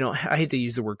 you know, I hate to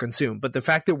use the word consume, but the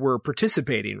fact that we're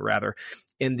participating rather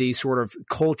in the sort of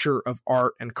culture of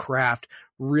art and craft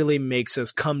really makes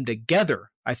us come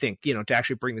together, I think, you know, to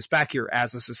actually bring this back here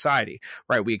as a society,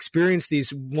 right? We experience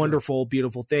these wonderful,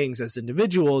 beautiful things as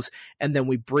individuals, and then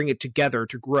we bring it together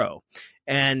to grow.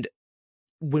 And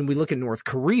when we look at North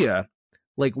Korea,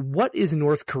 like what is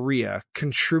North Korea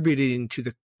contributing to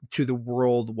the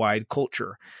worldwide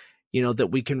culture, you know,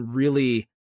 that we can really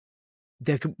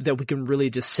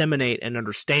disseminate and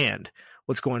understand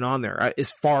what's going on there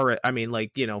as far, I mean,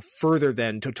 like, you know, further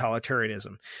than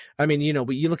totalitarianism. I mean, you know,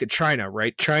 but you look at China,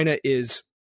 right? China is,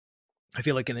 I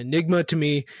feel like, an enigma to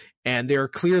me, and they're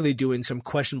clearly doing some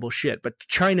questionable shit, but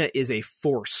China is a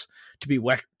force to be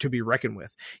reckoned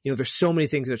with. You know, there's so many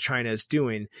things that China is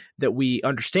doing that we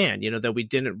understand, you know, that we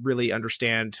didn't really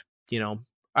understand, you know.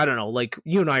 I don't know, like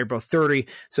you and I are both 30,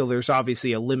 so there's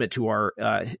obviously a limit to our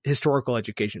historical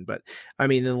education. But I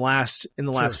mean, in the last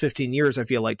 15 years, I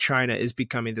feel like China is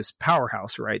becoming this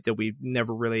powerhouse, right? That we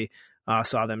never really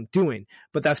saw them doing.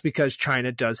 But that's because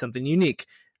China does something unique.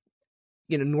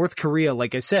 You know, North Korea,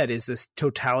 like I said, is this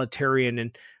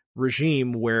totalitarian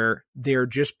regime where they're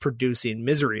just producing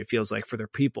misery, it feels like, for their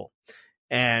people.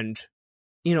 And,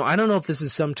 you know, I don't know if this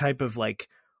is some type of like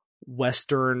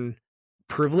Western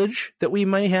privilege that we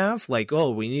may have, like, oh,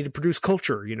 we need to produce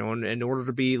culture, you know, in order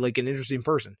to be like an interesting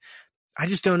person. I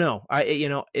just don't know. You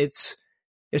know, it's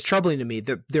troubling to me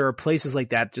that there are places like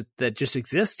that that just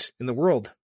exist in the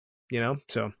world, you know.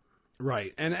 So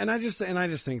right, and I just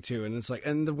think too, and it's like,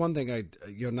 and the one thing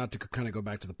you know, not to kind of go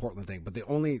back to the Portland thing, but the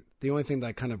only thing that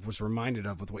I kind of was reminded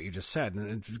of with what you just said,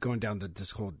 and going down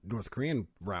this whole North Korean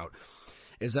route,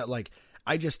 is that like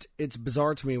it's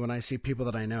bizarre to me when I see people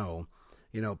that I know,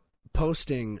 you know,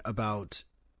 posting about,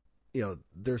 you know,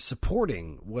 they're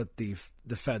supporting what the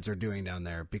feds are doing down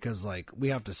there because like we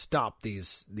have to stop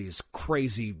these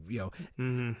crazy, you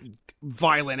know,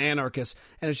 violent anarchists,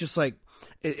 and it's just like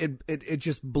it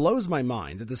just blows my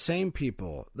mind that the same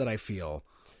people that I feel,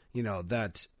 you know,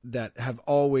 that have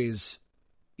always,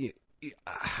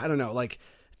 I don't know, like,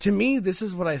 to me, this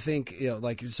is what I think, you know,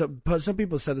 like, some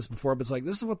people said this before, but it's like,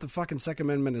 this is what the fucking Second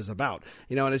Amendment is about,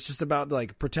 you know, and it's just about,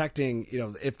 like, protecting, you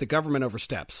know, if the government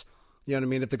oversteps, you know what I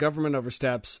mean? If the government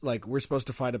oversteps, like, we're supposed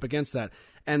to fight up against that.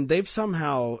 And they've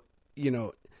somehow, you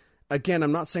know, again,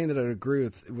 I'm not saying that I agree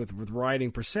with rioting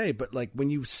per se, but, like,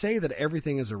 when you say that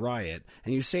everything is a riot,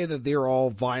 and you say that they're all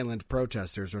violent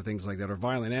protesters or things like that, or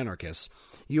violent anarchists,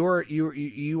 you are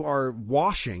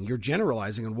you're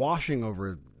generalizing and washing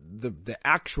over the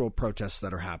actual protests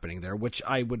that are happening there, which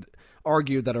I would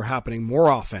argue that are happening more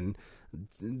often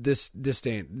this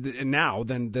day now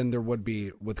than there would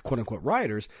be with quote unquote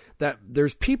rioters, that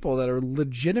there's people that are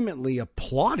legitimately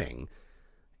applauding,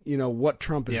 you know, what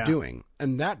Trump is doing.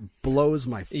 And that blows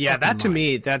my fucking that to mind.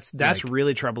 me, that's like,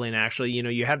 really troubling, actually. You know,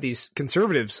 you have these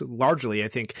conservatives largely, I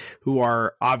think, who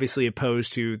are obviously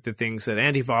opposed to the things that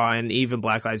Antifa and even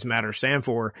Black Lives Matter stand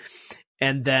for.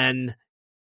 And then,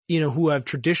 you know, who have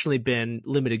traditionally been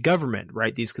limited government,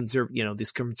 right? These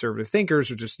conservative thinkers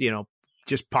are just, you know,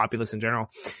 just populists in general.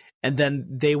 And then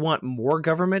they want more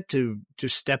government to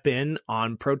step in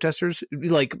on protesters,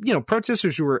 like, you know,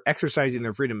 protesters who are exercising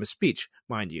their freedom of speech,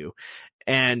 mind you.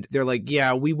 And they're like,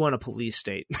 yeah, we want a police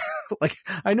state. Like,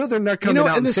 I know they're not coming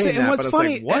out and saying that, but it's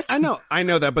like, what? I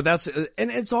know that, but that's, and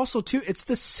it's also too, it's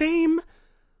the same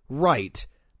right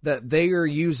that they are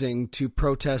using to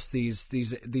protest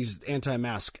these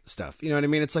anti-mask stuff. You know what I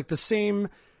mean? It's like the same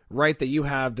right that you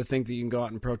have to think that you can go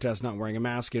out and protest not wearing a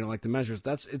mask, you know, like the measures.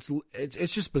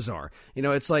 It's just bizarre. You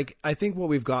know, it's like, I think what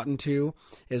we've gotten to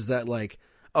is that, like,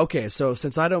 okay, so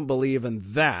since I don't believe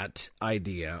in that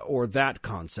idea or that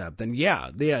concept, then yeah,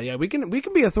 we can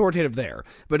be authoritative there,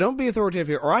 but don't be authoritative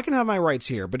here. Or I can have my rights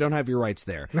here, but don't have your rights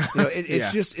there. You know,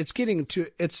 it's just, it's getting to,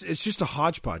 it's just a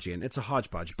hodgepodge, Ian. It's a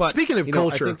hodgepodge. But speaking of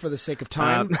culture, I think for the sake of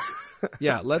time,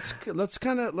 let's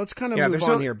kind of move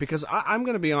on here, because I'm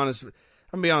going to be honest.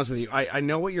 gonna be honest with you. I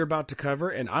know what you're about to cover,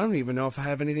 and I don't even know if I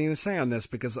have anything to say on this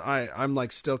because I'm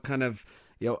like still kind of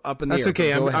up in the air. That's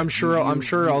okay. I'm sure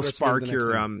I'll spark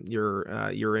thing.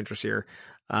 your interest here.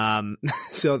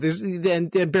 So there's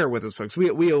and bear with us, folks.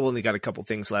 We only got a couple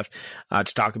things left to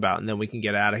talk about, and then we can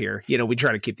get out of here. We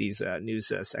try to keep these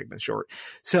news segments short.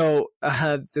 So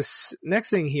this next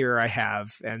thing here I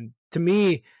have, and to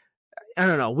me, I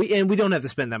don't know. We don't have to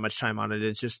spend that much time on it.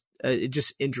 It's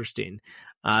just interesting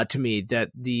to me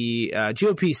that the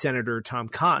GOP Senator Tom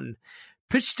Cotton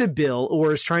pitched a bill,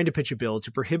 or is trying to pitch a bill,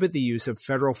 to prohibit the use of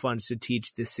federal funds to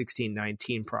teach the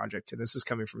 1619 Project. And this is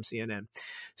coming from CNN.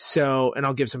 So, and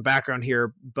I'll give some background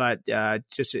here, but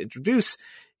just to introduce,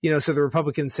 so the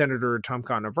Republican Senator Tom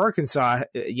Cotton of Arkansas,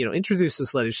 introduced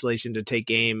this legislation to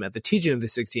take aim at the teaching of the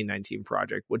 1619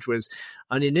 Project, which was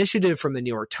an initiative from the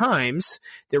New York Times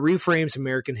that reframes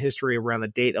American history around the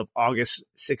date of August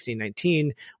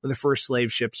 1619, when the first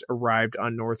slave ships arrived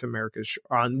on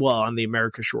on the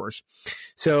America shores.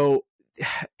 So,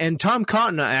 and Tom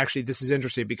Cotton, actually, this is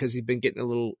interesting because he's been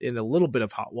getting in a little bit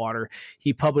of hot water.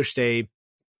 He published a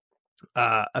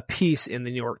piece in the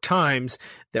New York Times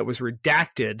that was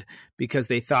redacted because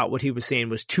they thought what he was saying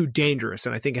was too dangerous.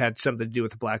 And I think it had something to do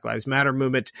with the Black Lives Matter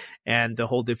movement and the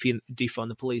whole defund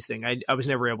the police thing. I was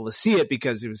never able to see it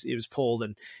because it was pulled,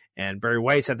 and Barry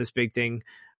Weiss had this big thing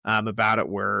about it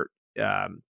where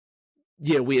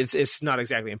it's not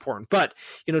exactly important, but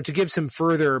to give some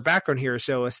further background here.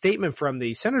 So a statement from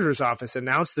the senator's office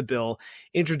announced the bill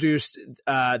introduced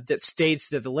that states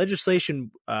that the legislation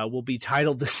will be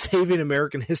titled the Saving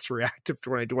American History Act of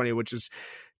 2020, which is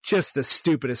just the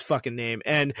stupidest fucking name,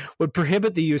 and would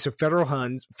prohibit the use of federal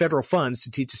funds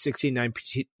to teach the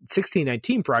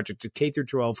 1619 Project to K through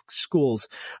 12 schools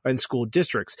and school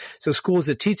districts. So schools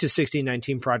that teach the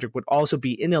 1619 Project would also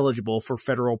be ineligible for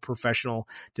federal professional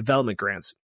development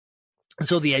grants.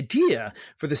 So the idea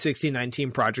for the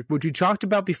 1619 Project, which we talked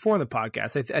about before in the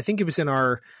podcast, I think it was in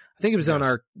our on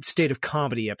our State of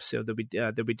Comedy episode that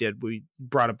we did. We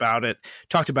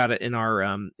talked about it in our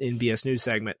NBS News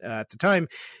segment at the time.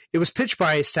 It was pitched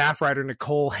by staff writer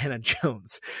Nikole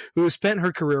Hannah-Jones, who has spent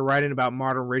her career writing about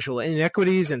modern racial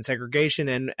inequities and segregation,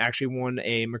 and actually won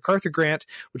a MacArthur Grant,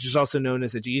 which is also known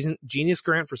as a Genius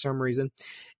Grant for some reason.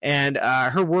 And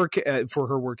her work in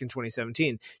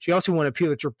 2017, she also won a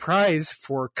Pulitzer Prize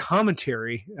for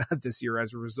commentary this year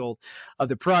as a result of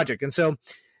the project. And so,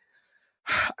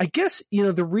 I guess,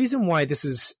 the reason why this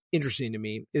is interesting to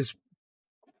me is,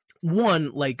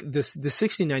 one, like the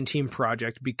 1619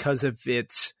 Project, because of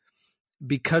its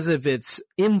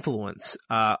influence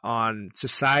on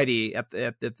society at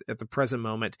the present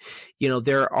moment. There's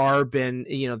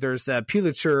the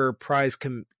Pulitzer Prize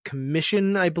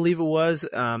Commission, I believe it was.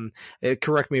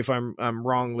 Correct me if I'm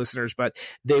wrong, listeners, but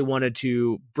they wanted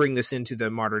to bring this into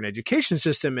the modern education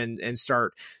system and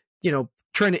start,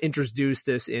 trying to introduce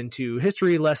this into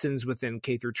history lessons within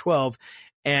K through 12.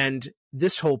 And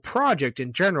this whole project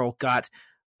in general got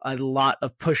a lot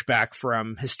of pushback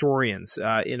from historians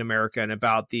in America, and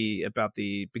about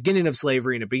the beginning of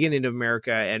slavery and the beginning of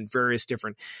America and various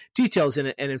different details in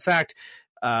it. And in fact,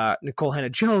 Nikole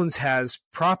Hannah-Jones has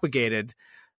propagated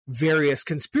various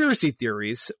conspiracy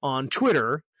theories on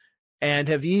Twitter, and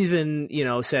have even,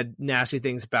 said nasty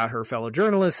things about her fellow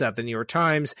journalists at the New York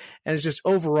Times, and has just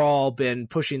overall been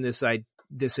pushing this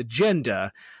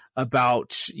agenda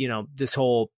about, this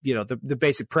whole, the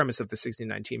basic premise of the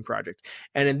 1619 Project.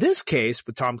 And in this case,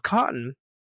 with Tom Cotton,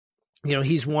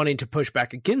 he's wanting to push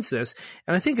back against this.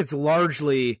 And I think it's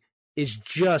largely is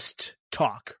just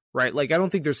talk, right? Like, I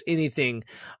don't think there's anything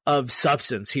of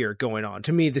substance here going on.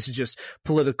 To me, this is just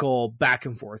political back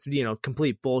and forth,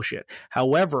 complete bullshit.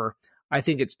 However, I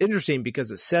think it's interesting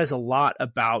because it says a lot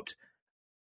about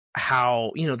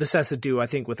how, this has to do, I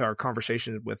think, with our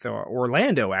conversation with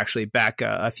Orlando, actually, back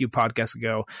a few podcasts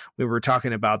ago. We were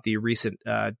talking about the recent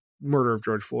murder of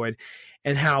George Floyd,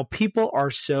 and how people are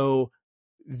so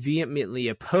vehemently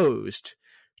opposed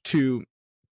to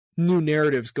new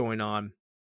narratives going on.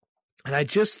 And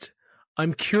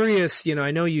I'm curious,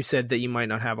 I know you said that you might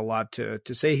not have a lot to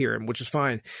say here, and which is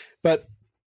fine, but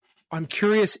I'm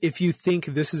curious if you think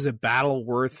this is a battle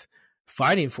worth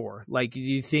fighting for. Like, do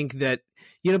you think that,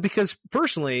 because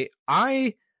personally,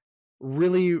 I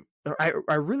really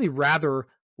rather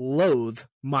loathe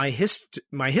my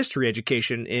history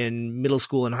education in middle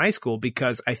school and high school,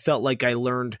 because I felt like I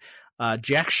learned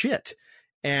jack shit.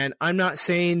 And I'm not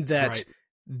saying that Right.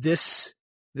 this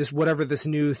whatever this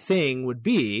new thing would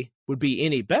be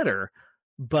any better,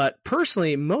 but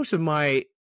personally, most of my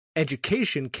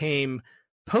education came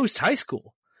post high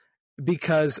school,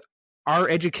 because our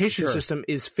education Sure. system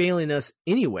is failing us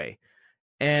anyway.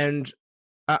 And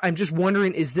I'm just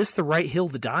wondering, is this the right hill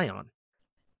to die on?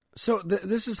 So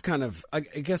this is kind of, I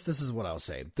guess this is what I'll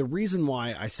say. The reason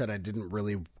why I said I didn't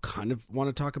really kind of want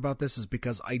to talk about this is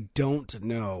because I don't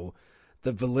know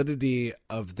the validity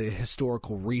of the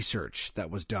historical research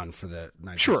that was done for the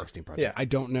 1916 project. Yeah. I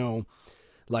don't know,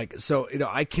 so,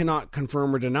 I cannot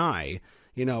confirm or deny,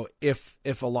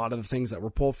 if a lot of the things that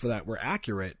were pulled for that were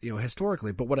accurate,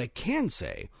 historically. But what I can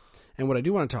say, and what I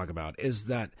do want to talk about, is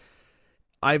that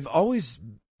I've always...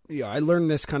 I learned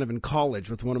this kind of in college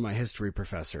with one of my history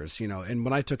professors, and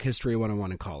when I took History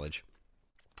 101 in college,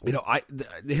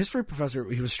 the history professor,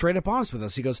 he was straight up honest with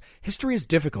us. He goes, history is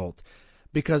difficult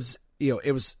because,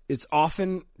 it's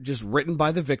often just written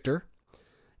by the victor,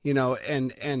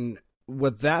 and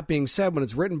with that being said, when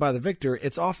it's written by the victor,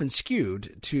 it's often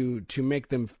skewed to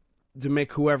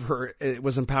make whoever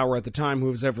was in power at the time,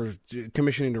 who was ever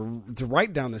commissioning to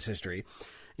write down this history,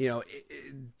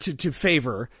 to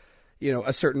favor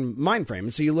a certain mind frame.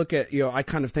 And so you look at, I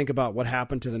kind of think about what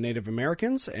happened to the Native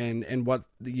Americans and what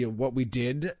we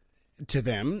did to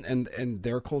them and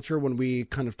their culture when we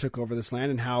kind of took over this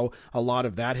land, and how a lot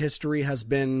of that history has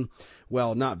been,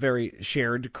 not very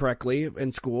shared correctly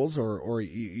in schools, or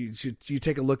you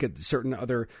take a look at certain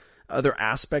other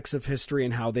aspects of history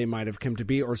and how they might have come to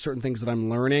be, or certain things that I'm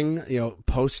learning,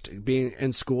 post being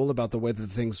in school about the way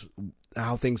that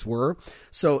how things were.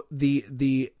 So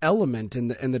the element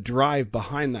and the drive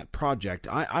behind that project,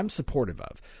 I'm supportive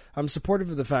of. I'm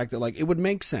supportive of the fact that it would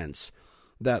make sense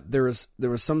that there was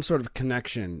some sort of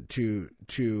connection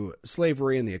to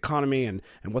slavery and the economy and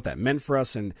what that meant for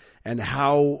us and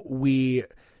how we,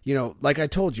 like I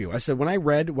told you, I said when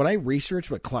I researched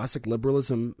what classic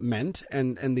liberalism meant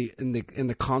and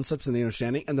the concepts and the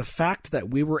understanding and the fact that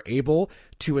we were able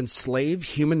to enslave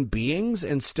human beings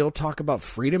and still talk about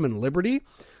freedom and liberty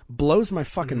blows my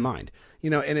fucking mind.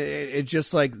 And it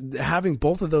just having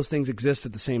both of those things exist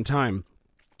at the same time,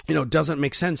 doesn't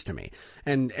make sense to me.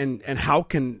 And how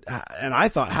can, and I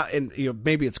thought,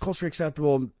 maybe it's culturally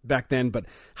acceptable back then, but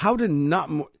how did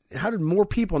more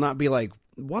people not be like,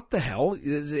 what the hell?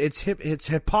 It's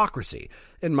hypocrisy,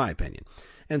 in my opinion.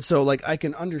 And so, I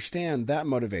can understand that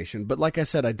motivation, but like I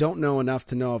said, I don't know enough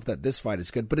to know if this fight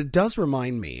is good. But it does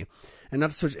remind me, and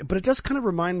not to switch, but it does kind of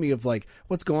remind me of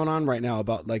what's going on right now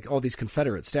about all these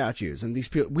Confederate statues and these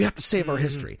people. We have to save our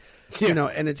history,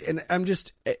 and I'm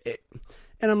just,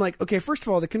 and I'm like, okay, first of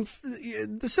all,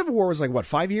 the Civil War was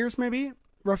 5 years, maybe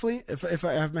roughly. If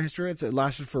I have my history, it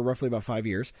lasted for roughly about 5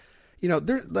 years.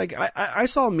 I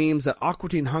saw memes that Aqua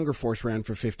Teen Hunger Force ran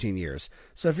for 15 years.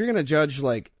 So if you're going to judge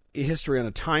history on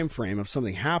a time frame of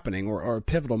something happening or a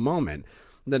pivotal moment,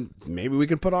 then maybe we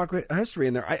can put Aqua history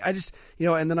in there. I just,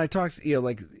 and then I talked,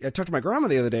 I talked to my grandma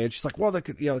the other day, and she's like, well, the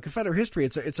Confederate history,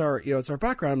 it's our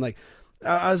background. I'm like,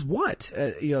 as what?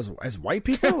 As white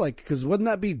people? Because wouldn't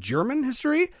that be German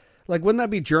history? Wouldn't that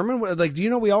be German? Do you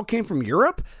know we all came from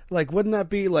Europe? Wouldn't that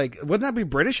be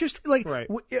British history? Right.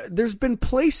 There's been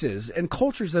places and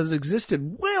cultures that has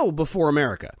existed well before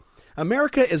America.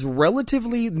 America is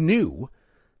relatively new,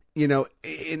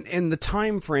 in the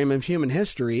time frame of human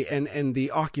history and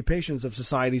the occupations of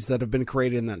societies that have been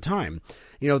created in that time,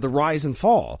 the rise and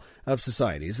fall of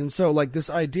societies. And so this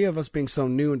idea of us being so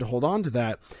new and to hold on to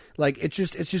that, it's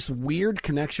just weird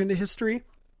connection to history.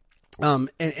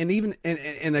 And even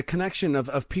in a connection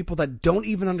of people that don't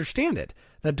even understand it,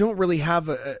 that don't really have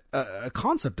a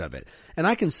concept of it. And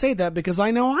I can say that because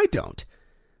I know I don't.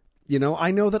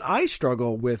 I know that I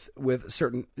struggle with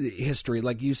certain history,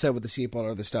 like you said with the Seaport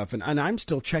and other stuff, and I'm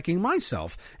still checking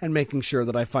myself and making sure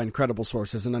that I find credible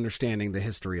sources and understanding the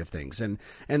history of things. And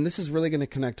this is really going to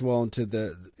connect well into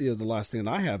the last thing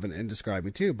that I have in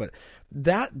describing too. But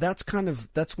that's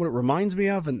what it reminds me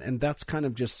of, and that's kind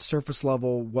of just surface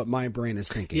level what my brain is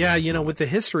thinking. Yeah, with the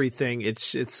history thing,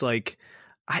 it's like.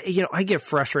 I get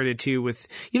frustrated too with,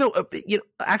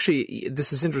 actually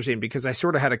this is interesting because I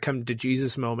sort of had a come to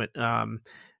Jesus moment,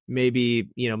 maybe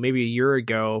a year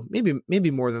ago,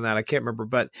 maybe more than that. I can't remember,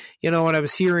 but when I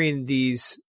was hearing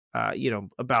these,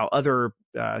 about other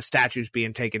statues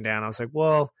being taken down, I was like,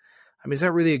 well, I mean, is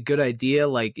that really a good idea?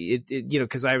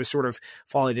 Cause I was sort of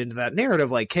falling into that narrative,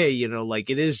 hey,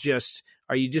 it is just,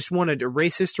 are you just want to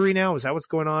erase history now? Is that what's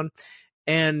going on?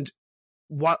 And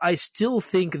while I still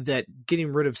think that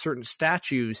getting rid of certain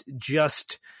statues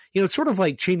just, it's sort of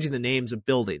like changing the names of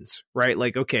buildings, right?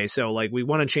 Okay, so we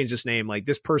want to change this name,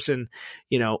 this person,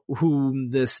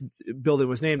 whom this building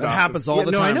was named. It happens all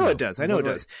the time. No, I know it does. I know it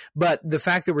does. But the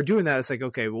fact that we're doing that, it's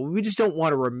okay, well, we just don't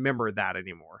want to remember that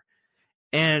anymore.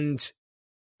 And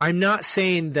I'm not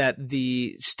saying that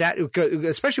the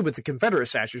especially with the Confederate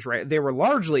statues, right? They were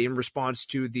largely in response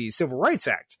to the Civil Rights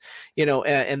Act,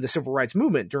 and the Civil Rights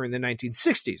Movement during the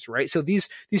 1960s, right? So these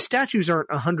statues aren't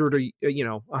 100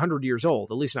 years old,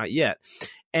 at least not yet.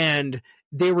 And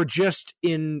they were just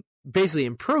basically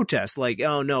in protest, like,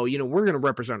 oh no, we're going to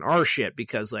represent our shit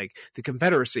because like the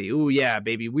Confederacy, ooh yeah,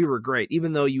 baby, we were great,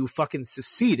 even though you fucking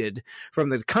seceded from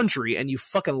the country and you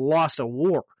fucking lost a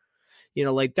war.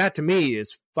 Like that to me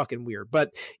is fucking weird.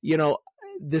 But,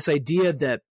 this idea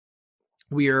that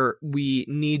we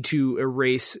need to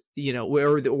erase,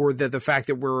 or that the fact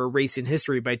that we're erasing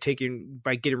history by getting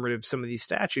rid of some of these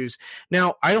statues.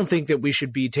 Now, I don't think that we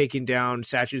should be taking down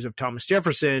statues of Thomas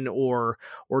Jefferson or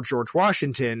George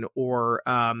Washington or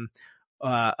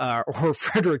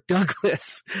Frederick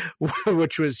Douglass,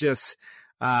 which was just,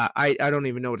 I don't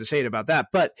even know what to say about that.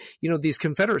 But, these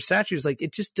Confederate statues, like,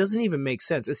 it just doesn't even make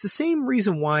sense. It's the same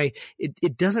reason why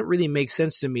it doesn't really make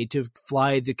sense to me to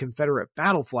fly the Confederate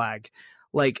battle flag.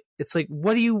 Like, it's like,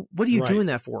 what are you right. doing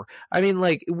that for? I mean,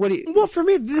 like, well, for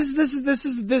me, this is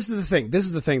the thing. This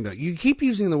is the thing, though. You keep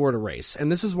using the word erase,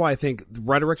 and this is why I think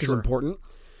rhetoric is important,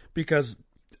 because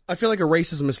I feel like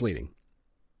erase is misleading.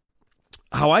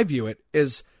 How I view it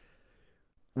is,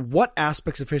 what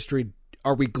aspects of history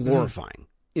are we glorifying?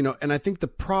 And I think the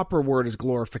proper word is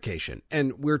glorification.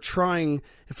 And we're trying,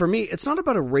 for me, it's not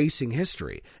about erasing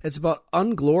history. It's about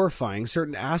unglorifying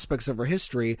certain aspects of our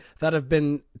history that have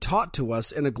been taught to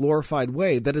us in a glorified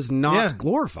way that is not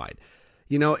glorified.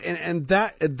 And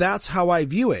that's how I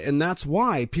view it. And that's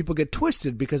why people get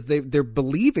twisted, because they're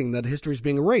believing that history is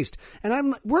being erased.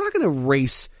 And we're not going to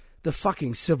erase the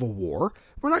fucking Civil War.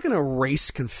 We're not going to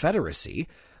erase Confederacy.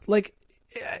 Like,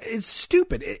 it's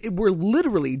stupid. We're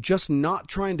literally just not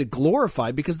trying to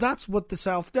glorify, because that's what the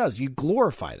South does. You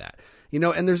glorify that,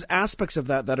 and there's aspects of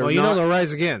that are they'll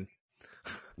rise again.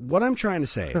 What I'm trying to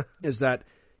say is that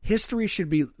history should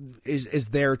be is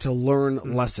there to learn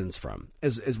lessons from,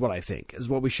 is what I think is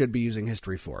what we should be using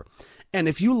history for. And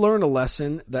if you learn a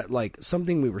lesson that, like,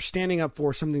 something we were standing up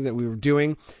for, something that we were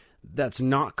doing that's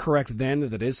not correct, then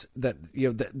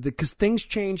because things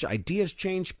change, ideas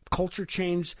change, culture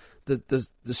change, the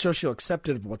social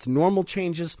acceptance of what's normal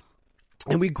changes,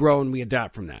 and we grow and we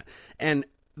adapt from that. And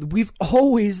we've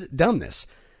always done this.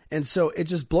 And so it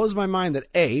just blows my mind that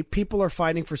A, people are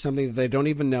fighting for something that they don't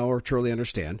even know or truly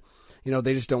understand.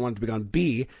 They just don't want it to be gone.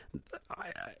 B,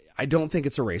 I don't think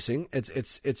it's erasing.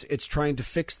 It's trying to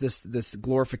fix this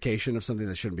glorification of something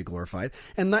that shouldn't be glorified.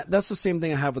 And that's the same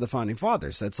thing I have with the Founding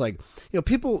Fathers. It's like,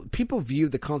 people view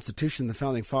the Constitution, the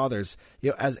Founding Fathers,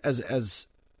 as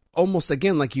almost,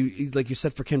 again, like you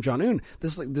said for Kim Jong-un,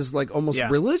 this is almost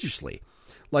religiously.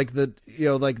 Like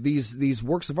these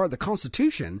works of art, the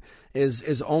Constitution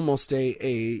is almost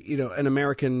an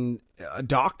American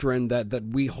doctrine that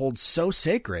we hold so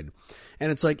sacred,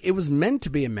 and it's like it was meant to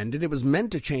be amended, it was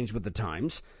meant to change with the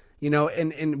times,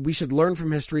 and we should learn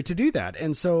from history to do that.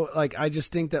 And so, like, I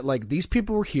just think that, like, these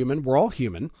people were human, we're all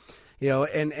human,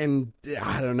 and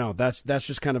I don't know. That's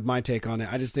just kind of my take on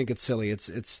it. I just think it's silly.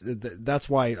 That's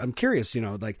why I'm curious.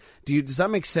 Like, does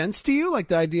that make sense to you? Like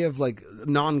the idea of, like,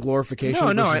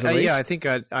 non-glorification? No. I think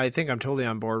I'm totally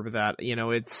on board with that.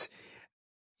 It's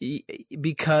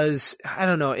because I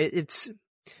don't know.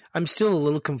 I'm still a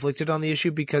little conflicted on the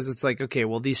issue, because it's like, okay,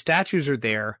 well, these statues are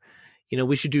there.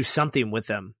 We should do something with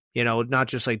them. Not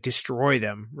just like destroy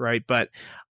them, right? But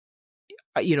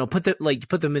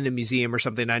put them in a museum or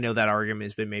something. I know that argument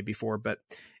has been made before, but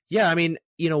yeah, I mean,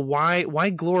 why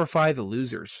glorify the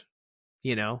losers?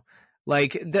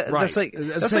 Like that's like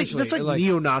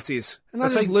neo-Nazis. And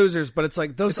not just losers, but it's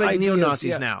like those like ideas,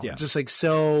 neo-Nazis now. Yeah. Just like,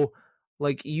 so,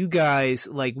 like, you guys,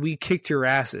 like, we kicked your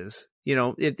asses.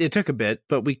 It took a bit,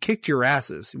 but we kicked your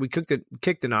asses. We kicked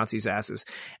the Nazis' asses,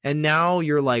 and now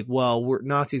you're like, well,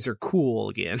 Nazis are cool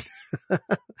again.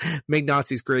 Make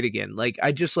Nazis great again. Like,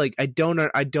 I don't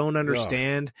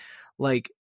understand.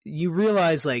 Like, you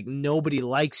realize, like, nobody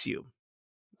likes you,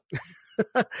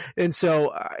 and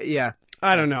so yeah.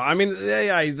 I don't know. I mean,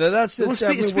 that's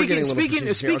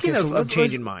speaking of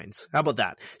changing minds. How about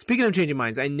that? Speaking of changing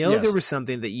minds, I know there was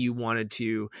something that you wanted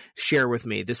to share with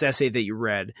me. This essay that you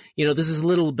read. This is a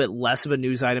little bit less of a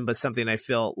news item, but something I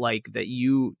felt like that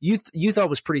you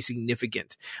thought was pretty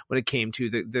significant when it came to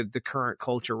the current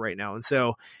culture right now. And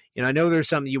so, I know there's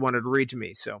something you wanted to read to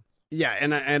me. So. Yeah,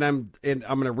 and I'm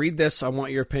going to read this. I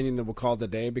want your opinion, then we'll call it a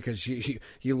day, because you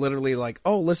literally, like,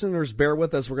 oh, listeners, bear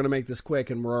with us. We're going to make this quick,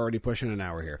 and we're already pushing an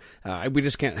hour here. We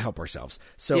just can't help ourselves.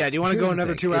 So yeah, do you want to go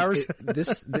another 2 hours?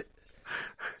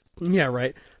 Yeah,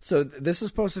 right. So this is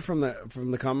posted from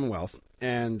the Commonwealth,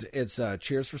 and it's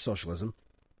Cheers for Socialism.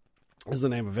 is the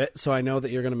name of it. So I know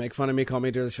that you're going to make fun of me, call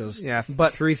me during the shows. Yeah,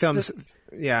 but 3 thumbs.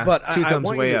 Yeah, but 2 thumbs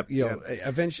want way you to, up.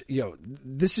 Eventually,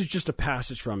 this is just a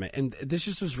passage from it, and this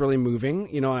just was really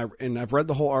moving. I've read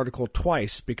the whole article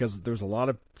twice because there's a lot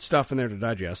of stuff in there to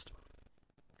digest.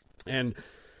 And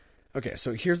okay,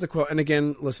 so here's the quote. And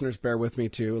again, listeners, bear with me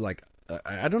too. Like,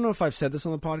 I don't know if I've said this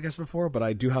on the podcast before, but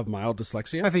I do have mild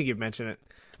dyslexia. I think you've mentioned it.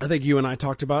 I think you and I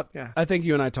talked about. Yeah. I think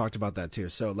you and I talked about that too.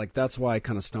 So like that's why I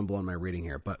kind of stumble on my reading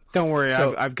here. But don't worry,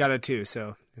 so, I've got it too,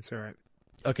 so it's all right.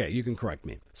 Okay, you can correct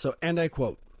me. So, and I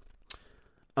quote: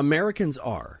 "Americans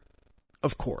are,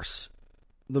 of course,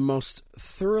 the most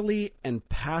thoroughly and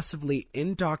passively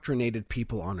indoctrinated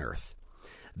people on earth.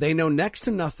 They know next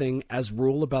to nothing as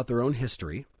rule about their own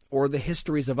history, or the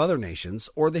histories of other nations,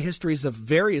 or the histories of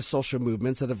various social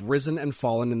movements that have risen and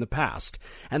fallen in the past.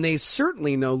 And they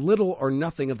certainly know little or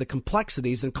nothing of the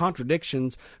complexities and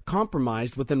contradictions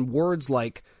comprised within words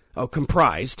like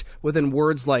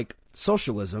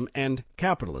socialism and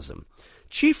capitalism.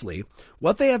 Chiefly,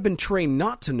 what they have been trained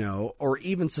not to know or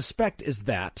even suspect is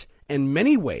that, in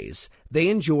many ways, they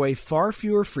enjoy far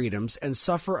fewer freedoms and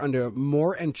suffer under a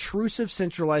more intrusive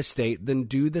centralized state than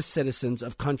do the citizens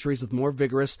of countries with more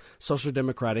vigorous social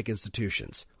democratic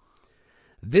institutions.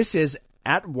 This is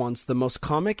at once the most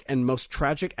comic and most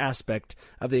tragic aspect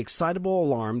of the excitable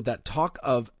alarm that talk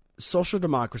of social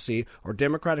democracy or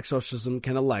democratic socialism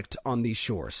can elect on these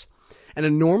shores. An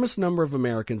enormous number of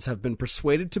Americans have been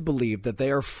persuaded to believe that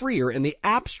they are freer in the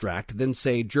abstract than,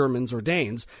 say, Germans or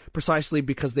Danes, precisely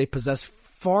because they possess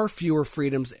far fewer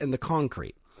freedoms in the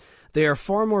concrete. They are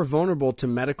far more vulnerable to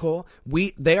medical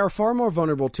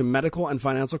and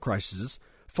financial crises,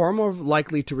 far more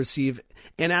likely to receive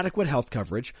inadequate health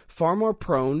coverage, far more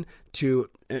prone to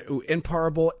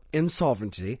irreparable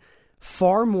insolvency,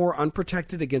 far more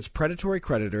unprotected against predatory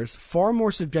creditors, far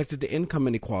more subjected to income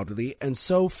inequality, and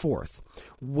so forth,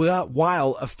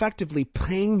 while effectively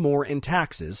paying more in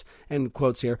taxes, and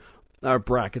quotes here,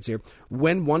 brackets here,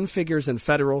 when one figures in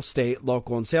federal, state,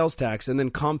 local, and sales tax, and then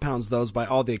compounds those by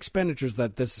all the expenditures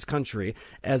that this country,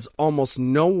 as almost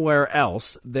nowhere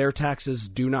else, their taxes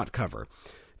do not cover,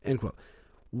 end quote.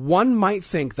 One might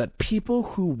think that people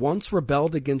who once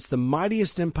rebelled against the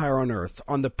mightiest empire on earth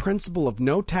on the principle of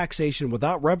no taxation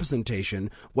without representation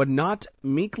would not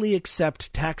meekly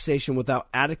accept taxation without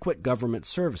adequate government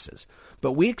services.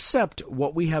 But we accept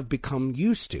what we have become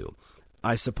used to,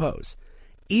 I suppose.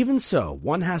 Even so,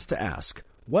 one has to ask,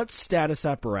 what status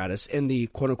apparatus in the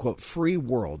quote-unquote free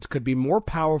world could be more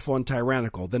powerful and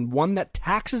tyrannical than one that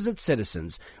taxes its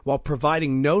citizens while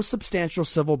providing no substantial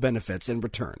civil benefits in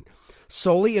return,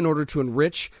 solely in order to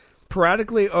enrich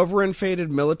sporadically overinflated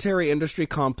military industry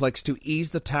complex to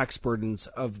ease the tax burdens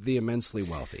of the immensely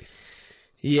wealthy?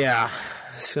 Yeah,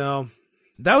 so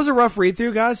that was a rough read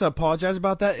through, guys. I apologize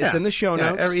about that. It's in the show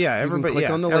notes. Everybody click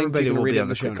on the link. Everybody you can will read be it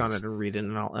able to click on it and read it,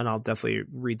 and I'll definitely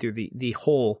read through the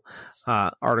whole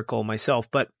article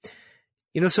myself. But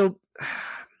so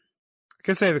I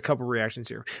guess I have a couple reactions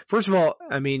here. First of all,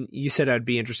 I mean, you said I'd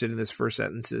be interested in this first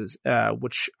sentences,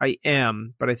 which I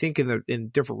am, but I think in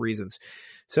different reasons.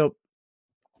 So,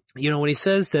 when he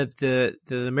says that the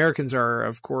Americans are,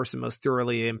 of course, the most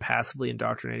thoroughly and passively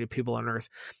indoctrinated people on earth,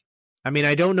 I mean,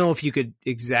 I don't know if you could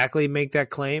exactly make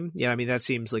that claim. Yeah, I mean, that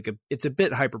seems like it's a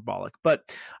bit hyperbolic,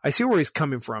 but I see where he's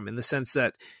coming from in the sense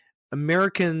that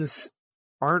Americans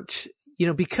aren't,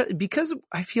 because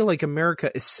I feel like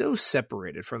America is so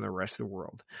separated from the rest of the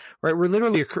world, right? We're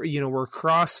literally, we're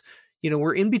across,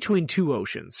 we're in between two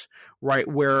oceans, right?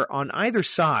 Where on either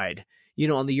side,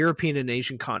 on the European and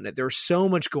Asian continent, there's so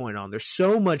much going on. There's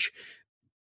so much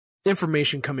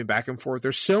information coming back and forth.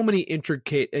 There's so many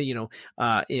intricate,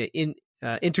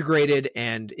 integrated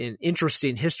and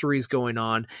interesting histories going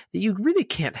on that you really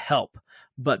can't help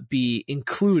but be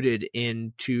included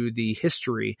into the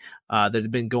history that has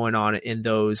been going on in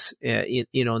those, in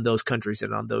those countries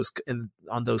and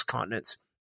on those continents.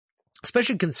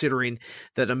 Especially considering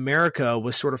that America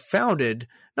was sort of founded,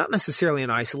 not necessarily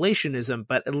in isolationism,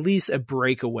 but at least a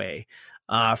breakaway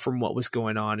from what was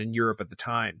going on in Europe at the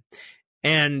time.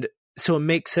 And so it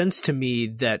makes sense to me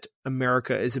that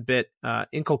America is a bit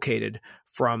inculcated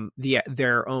from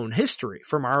their own history,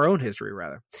 from our own history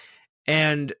rather.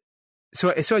 And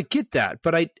so I get that,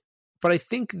 but I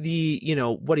think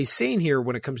what he's saying here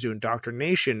when it comes to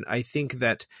indoctrination, I think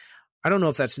that I don't know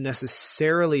if that's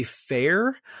necessarily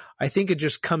fair. I think it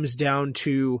just comes down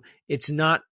to it's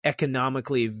not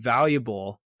economically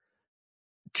valuable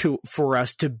for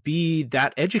us to be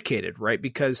that educated, right?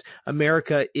 Because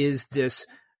America is this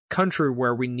country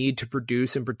where we need to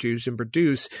produce and produce and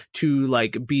produce to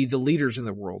like be the leaders in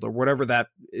the world or whatever that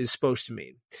is supposed to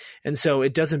mean. And so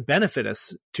it doesn't benefit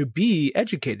us to be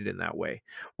educated in that way.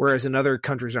 Whereas in other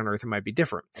countries on earth, it might be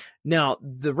different. Now,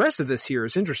 the rest of this here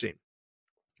is interesting,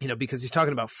 because he's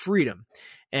talking about freedom.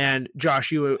 And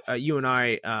Josh, you and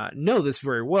I know this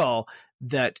very well,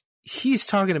 that he's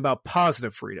talking about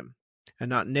positive freedom and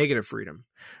not negative freedom,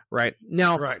 right?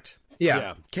 Now, right.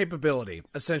 Yeah. Capability,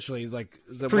 essentially, like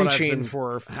the preaching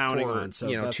for hounding on.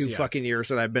 So two fucking years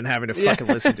that I've been having to fucking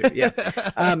listen to.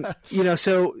 Yeah.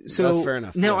 So that's fair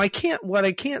enough. Now what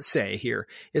I can't say here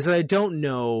is that I don't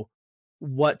know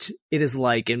what it is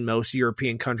like in most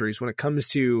European countries when it comes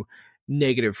to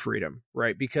negative freedom,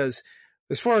 right? Because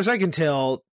as far as I can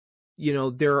tell,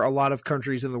 there are a lot of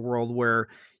countries in the world where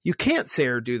you can't say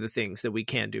or do the things that we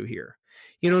can do here.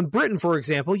 In Britain, for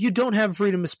example, you don't have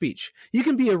freedom of speech. You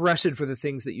can be arrested for the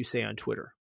things that you say on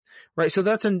Twitter, right? So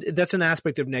that's an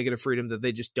aspect of negative freedom that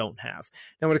they just don't have.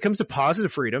 Now, when it comes to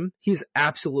positive freedom, he's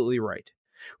absolutely right?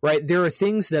 There are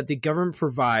things that the government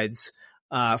provides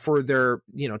for their,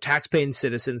 tax-paying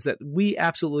citizens that we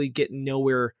absolutely get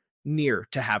nowhere near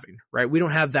to having, right? We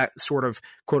don't have that sort of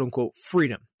quote unquote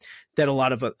freedom that a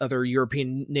lot of other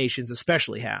European nations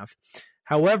especially have.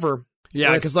 However,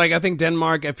 yeah, because I think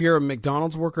Denmark, if you're a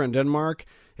McDonald's worker in Denmark,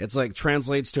 it's like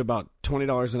translates to about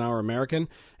 $20 an hour American,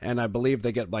 and I believe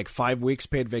they get like 5 weeks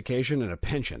paid vacation and a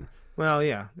pension. Well,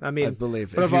 yeah, I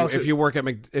believe if you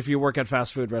work at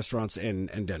fast food restaurants in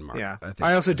Denmark. Yeah,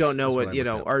 I also don't know what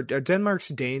are Denmark's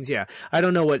Danes. Yeah, I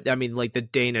don't know what like the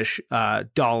Danish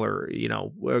dollar,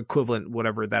 equivalent,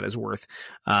 whatever that is worth.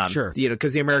 Sure,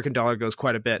 because the American dollar goes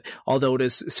quite a bit, although it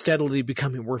is steadily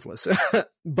becoming worthless.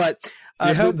 But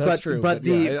that's true. But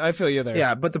I feel you there.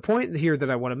 Yeah, but the point here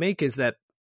that I want to make is that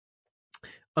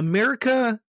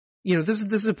America. This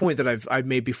is a point that I've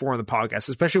made before on the podcast,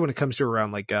 especially when it comes to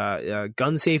around like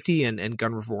gun safety and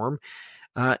gun reform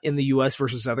in the U.S.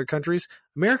 versus other countries.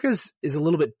 America is a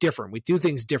little bit different. We do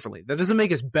things differently. That doesn't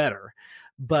make us better,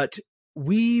 but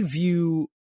we view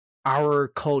our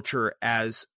culture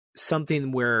as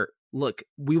something where, look,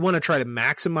 we want to try to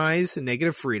maximize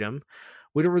negative freedom.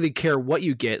 We don't really care what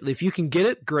you get. If you can get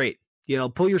it, great.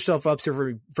 Pull yourself up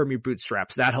from your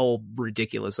bootstraps. That whole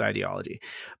ridiculous ideology,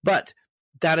 but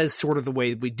that is sort of the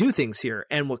way we do things here.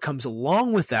 And what comes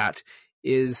along with that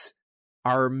is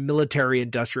our military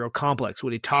industrial complex,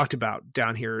 what he talked about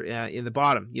down here in the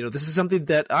bottom. This is something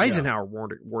that Eisenhower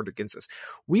warned against us.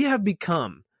 We have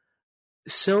become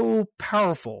so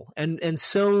powerful and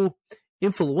so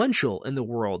influential in the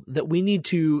world that we need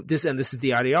to this is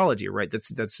the ideology, right?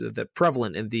 That's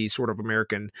prevalent in the sort of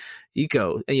American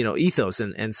ethos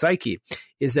and psyche,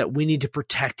 is that we need to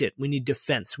protect it. We need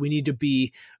defense. We need to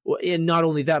be, and not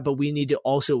only that, but we need to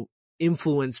also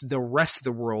influence the rest of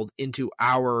the world into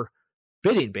our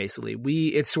bidding. Basically,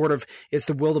 it's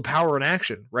the will to power in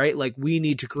action, right? Like we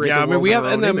need to create. Yeah, we have,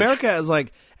 and America is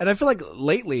like, and I feel like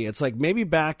lately it's like maybe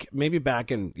back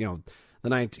in the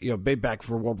night, back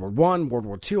for World War I, World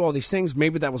War II, all these things,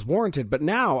 maybe that was warranted. But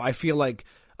now I feel like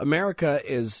America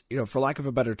is, for lack of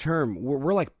a better term,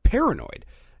 we're like paranoid.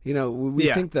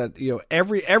 We think that,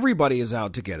 everybody is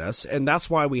out to get us. And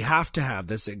that's why we have to have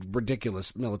this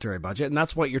ridiculous military budget. And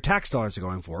that's what your tax dollars are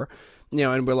going for.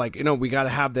 And we're like, we got to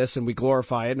have this, and we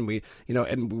glorify it. And we,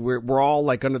 and we're all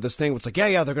like under this thing. It's like,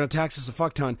 yeah, they're going to tax us a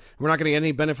fuck ton. We're not going to get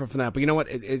any benefit from that. But you know what?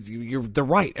 They're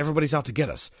right. Everybody's out to get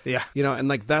us. Yeah. And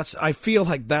like I feel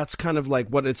like that's kind of like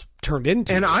what it's turned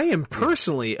into. And I am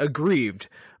personally aggrieved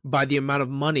by the amount of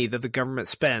money that the government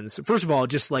spends. First of all,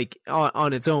 just like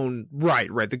on its own right?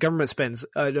 The government spends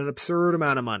an absurd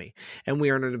amount of money, and we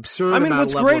are in an absurd amount of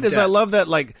what's great is I love that,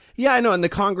 like, I know, and the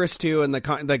Congress too, and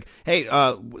hey,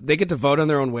 they get to vote on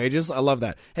their own wages. I love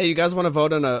that. Hey, you guys want to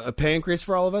vote on a pay increase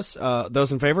for all of us?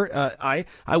 Those in favor? I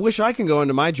wish I can go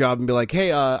into my job and be like,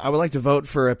 hey, I would like to vote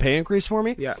for a pay increase for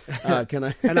me. Yeah. Can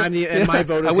I? And my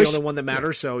vote is the only one that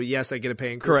matters. So yes, I get a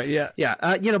pay increase. Correct. Yeah.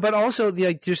 Yeah. But also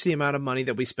just the amount of money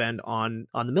that we spend on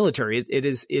the military, it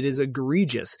is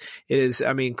egregious. It is,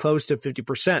 close to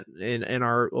 50% in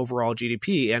our overall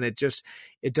GDP, and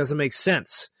it doesn't make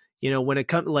sense. When it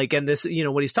comes and this,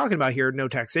 what he's talking about here, no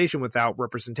taxation without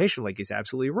representation, like he's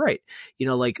absolutely right.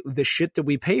 Like the shit that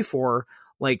we pay for,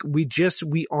 like we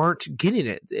aren't getting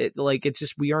it.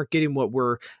 We aren't getting what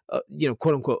we're,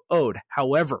 quote unquote owed.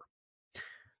 However,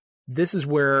 this is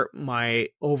where my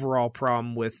overall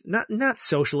problem with not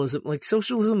socialism,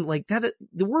 like that,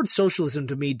 the word socialism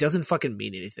to me doesn't fucking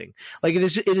mean anything. Like it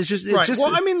is just right.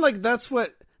 Well, that's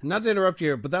what not to interrupt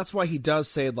you, but that's why he does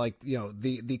say, like, you know,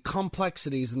 the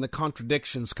complexities and the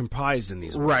contradictions comprised in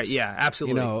these words. Right, yeah,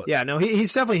 absolutely. You know, yeah, no,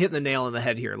 he's definitely hitting the nail on the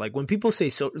head here. Like, when people say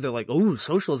they're like, oh,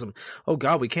 socialism, oh,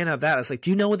 God, we can't have that. It's like,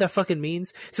 do you know what that fucking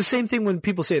means? It's the same thing when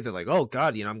people say, they're like, oh,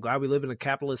 God, you know, I'm glad we live in a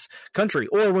capitalist country.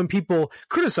 Or when people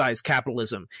criticize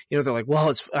capitalism, you know, they're like, well,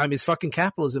 it's fucking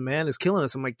capitalism, man, it's killing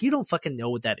us. I'm like, you don't fucking know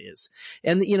what that is.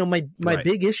 And, you know, my Right.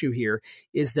 big issue here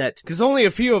is that... Because only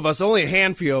a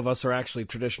handful of us are actually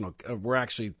we're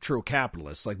actually true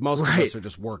capitalists. Like, most of us are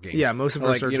just working. Yeah, most of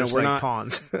us are just we're like not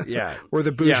pawns. Yeah. We're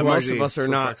the bourgeoisie. Yeah, most of us are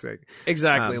for not. fuck's sake.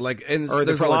 Exactly. Like, and or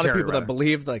there's the a lot of proletariat, people rather. that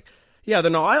believe, like, yeah,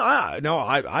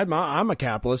 I'm a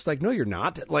capitalist. Like, no, you're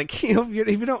not. Like, you know,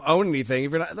 if you don't own anything,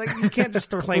 if you're not, like, you can't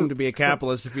just claim to be a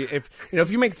capitalist if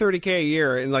you make $30K a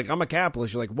year and, like, I'm a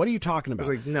capitalist, you're like, what are you talking about? It's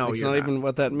like, no, it's you're not not. even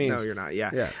what that means. No, you're not. Yeah.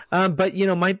 Yeah. But, you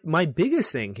know, my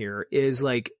biggest thing here is,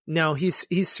 like, now he's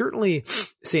certainly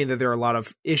saying that there are a lot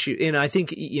of issues. And I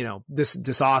think, you know,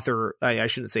 this author, I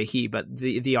shouldn't say he, but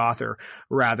the author,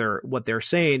 rather, what they're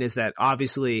saying is that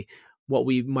obviously what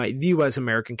we might view as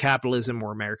American capitalism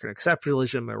or American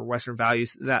exceptionalism or Western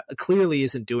values, that clearly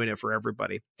isn't doing it for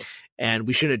everybody. And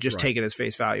we shouldn't just take it as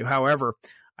face value. However,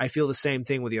 I feel the same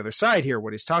thing with the other side here.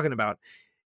 What he's talking about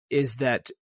is that,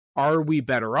 are we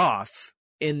better off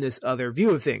in this other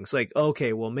view of things? Like,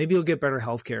 okay, well, maybe you'll get better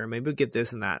healthcare, maybe you'll get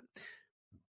this and that,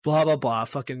 blah, blah, blah,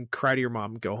 fucking cry to your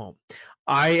mom, go home.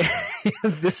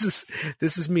 This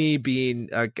is me being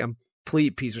a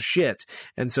complete piece of shit.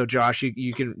 And so, Josh,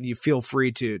 you feel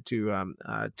free to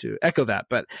echo that,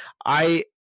 but I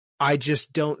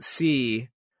just don't see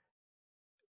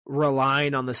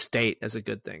relying on the state as a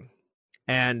good thing.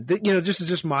 And you know, this is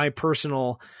just my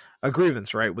personal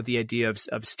grievance, right, with the idea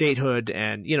of statehood.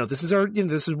 And, you know, this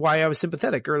is why I was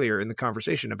sympathetic earlier in the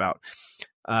conversation about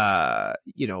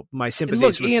you know, my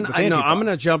sympathies. Look, Ian, with I know Antifa. I'm going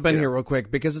to jump in here real quick,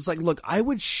 because it's like, look, I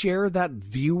would share that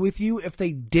view with you if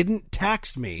they didn't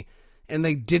tax me and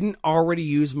they didn't already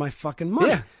use my fucking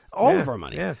money, all of our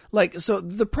money. Yeah. Like, so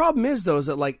the problem is, though, is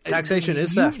that, like, Taxation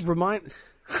is theft.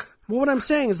 Well, what I'm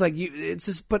saying is, like, it's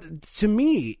just, but to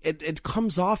me, it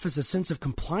comes off as a sense of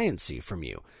compliancy from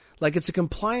you. Like, it's a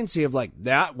compliancy of, like,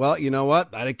 that, well, you know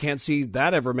what? I can't see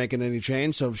that ever making any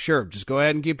change, so sure, just go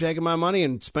ahead and keep taking my money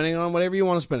and spending it on whatever you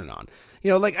want to spend it on. You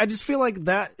know, like, I just feel like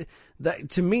that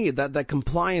to me, that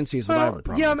compliancy is what I have a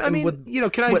problem yeah, with. I mean, you know,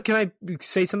 can I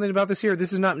say something about this here?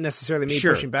 This is not necessarily me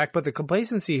pushing back, but the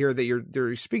complacency here that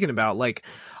you're speaking about, like,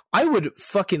 I would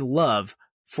fucking love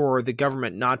for the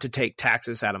government not to take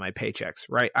taxes out of my paychecks,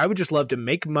 right? I would just love to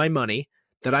make my money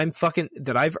that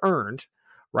I've earned,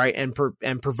 right,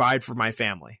 and provide for my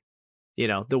family, you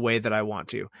know, the way that I want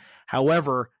to.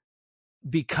 However,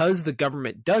 because the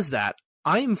government does that,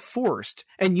 I am forced,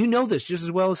 and you know this just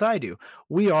as well as I do,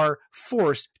 we are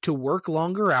forced to work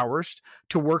longer hours,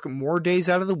 to work more days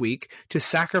out of the week, to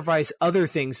sacrifice other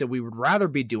things that we would rather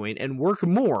be doing and work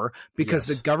more because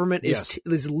the government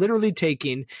is literally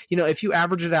taking, you know, if you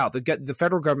average it out, the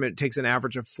federal government takes an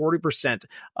average of 40%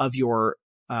 of your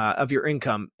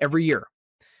income every year.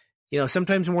 You know,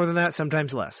 sometimes more than that,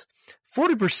 sometimes less.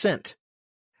 40%.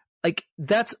 Like,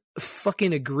 that's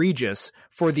fucking egregious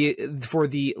for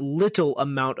the little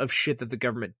amount of shit that the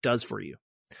government does for you,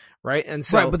 right? And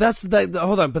so, right, but that's that.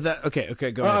 Hold on, but that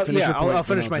okay, go ahead. Finish your point, I'll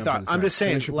finish my thought. I'm just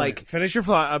saying, finish your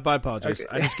thought. I apologize. Okay.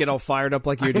 I just get all fired up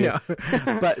like you do.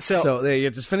 But so there, you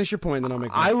just finish your point, then I'll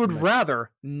make. I would rather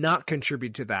not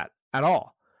contribute to that at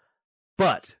all,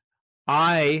 but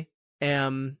I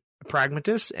am a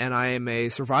pragmatist and I am a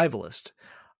survivalist.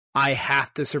 I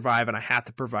have to survive and I have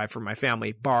to provide for my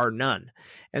family, bar none.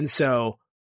 And so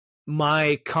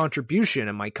my contribution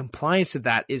and my compliance to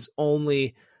that is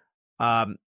only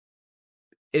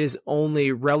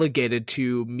relegated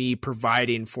to me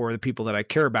providing for the people that I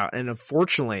care about. And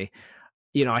unfortunately,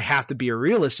 you know, I have to be a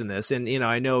realist in this. And, you know,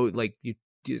 I know, like, you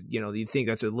think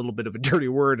that's a little bit of a dirty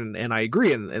word, and I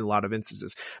agree in a lot of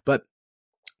instances, but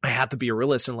I have to be a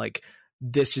realist, and, like,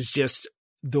 this is just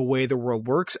the way the world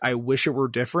works. I wish it were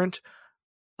different.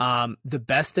 The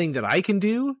best thing that I can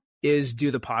do is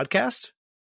do the podcast,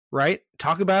 right?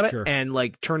 Talk about it and,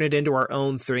 like, turn it into our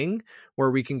own thing where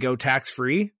we can go tax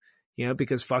free, you know,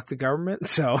 because fuck the government.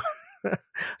 So,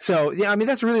 yeah, I mean,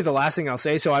 that's really the last thing I'll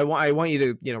say. So I want you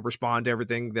to, you know, respond to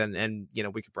everything then, and, you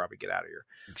know, we could probably get out of here.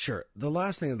 Sure. The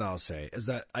last thing that I'll say is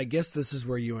that I guess this is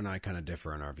where you and I kind of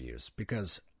differ in our views,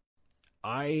 because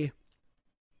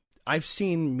I've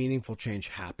seen meaningful change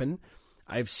happen.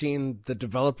 I've seen the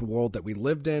developed world that we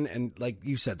lived in. And like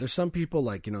you said, there's some people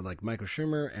like, you know, like Michael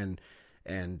Schumer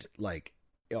and like,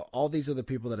 you know, all these other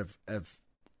people that have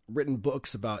written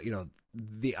books about,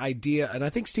 the idea, and I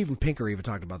think Steven Pinker even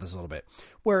talked about this a little bit,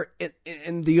 where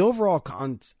in the overall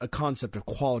concept of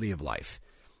quality of life,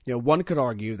 one could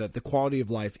argue that the quality of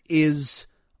life is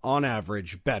on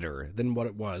average better than what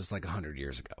it was like 100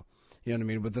 years ago. You know what I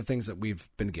mean? With the things that we've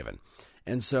been given.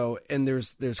 And so, and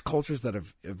there's cultures that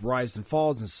have rise and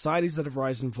falls and societies that have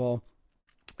rise and fall.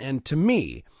 And to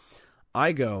me,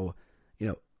 I go,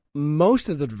 most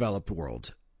of the developed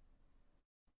world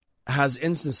has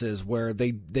instances where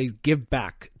they give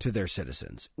back to their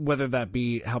citizens, whether that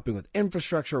be helping with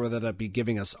infrastructure, whether that be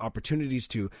giving us opportunities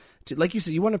to like you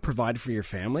said, you want to provide for your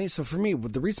family. So for me,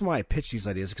 the reason why I pitch these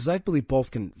ideas is because I believe both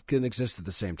can exist at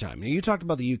the same time. You talked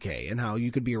about the UK and how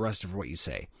you could be arrested for what you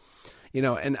say.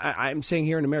 And I'm saying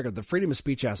here in America, the freedom of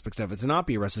speech aspects of it, to not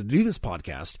be arrested, to do this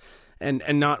podcast, and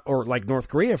not, or like North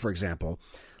Korea, for example,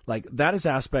 like that is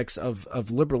aspects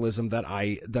of liberalism that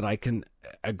I can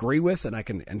agree with and I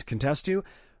can contest to.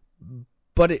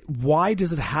 But why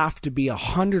does it have to be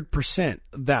 100%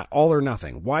 that all or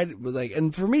nothing? Why,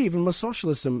 and for me, even with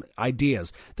socialism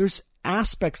ideas, there's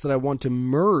aspects that I want to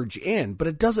merge in, but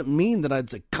it doesn't mean that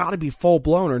it's got to be full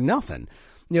blown or nothing.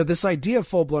 This idea of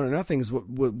full blown or nothing is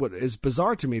what is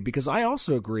bizarre to me, because I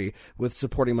also agree with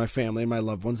supporting my family and my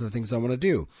loved ones and the things I want to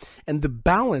do. And the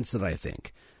balance that I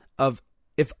think of,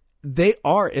 if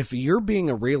you're being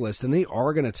a realist and they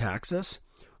are going to tax us,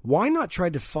 why not try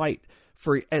to fight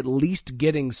for at least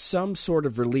getting some sort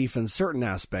of relief in certain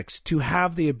aspects to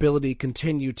have the ability to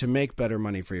continue to make better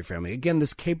money for your family? Again,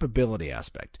 this capability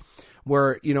aspect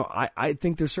where, I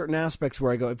think there's certain aspects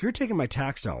where I go, if you're taking my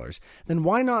tax dollars, then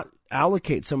why not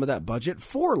allocate some of that budget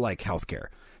for like healthcare?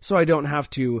 So I don't have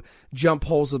to jump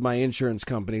holes with my insurance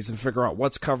companies and figure out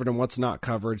what's covered and what's not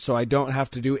covered. So I have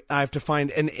to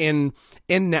find an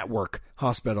in-network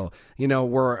hospital,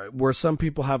 where some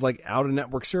people have like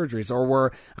out-of-network surgeries, or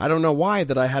where I don't know why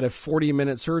that I had a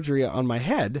 40-minute surgery on my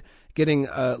head getting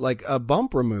like a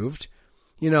bump removed,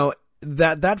 that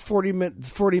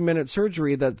 40-minute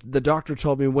surgery that the doctor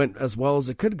told me went as well as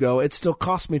it could go, it still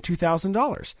cost me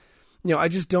 $2,000. I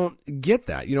just don't get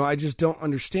that. I just don't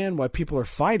understand why people are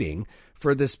fighting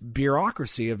for this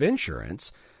bureaucracy of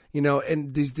insurance,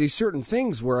 and these certain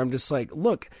things where I'm just like,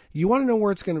 look, you want to know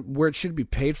where it should be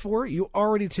paid for? You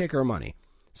already take our money.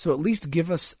 So at least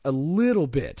give us a little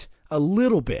bit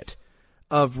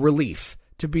of relief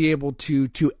to be able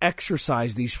to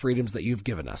exercise these freedoms that you've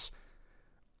given us.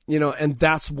 And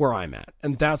that's where I'm at.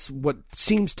 And that's what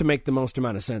seems to make the most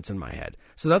amount of sense in my head.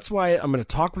 So that's why I'm going to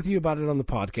talk with you about it on the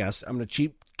podcast. I'm going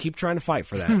to keep trying to fight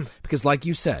for that. Because like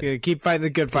you said, keep fighting the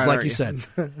good fight. Like you said,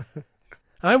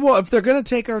 if they're going to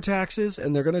take our taxes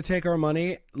and they're going to take our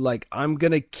money, like I'm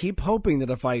going to keep hoping that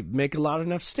if I make a loud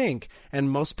enough stink,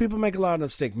 and most people make a loud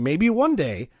enough stink, maybe one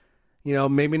day,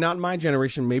 maybe not in my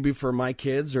generation, maybe for my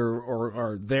kids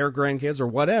or their grandkids or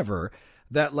whatever,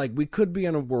 that like we could be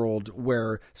in a world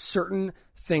where certain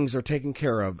things are taken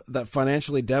care of that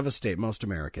financially devastate most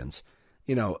Americans,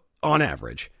 on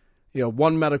average,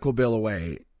 one medical bill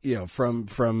away,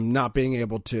 from not being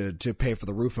able to pay for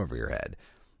the roof over your head.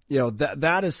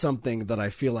 That is something that I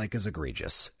feel like is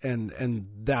egregious. And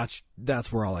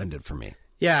that's where I'll end it for me.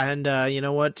 Yeah, and you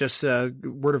know what? Just a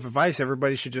word of advice: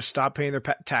 everybody should just stop paying their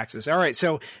taxes. All right,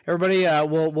 so everybody,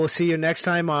 we'll see you next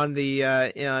time on the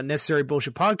Necessary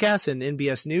Bullshit Podcast and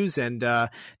NBS News. And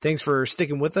thanks for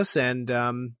sticking with us. And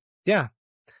yeah,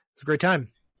 it's a great time.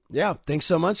 Yeah, thanks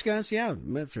so much, guys. Yeah,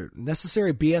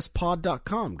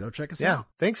 necessarybspod.com. Go check us out. Yeah,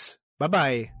 thanks.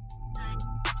 Bye-bye.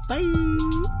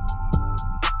 Bye.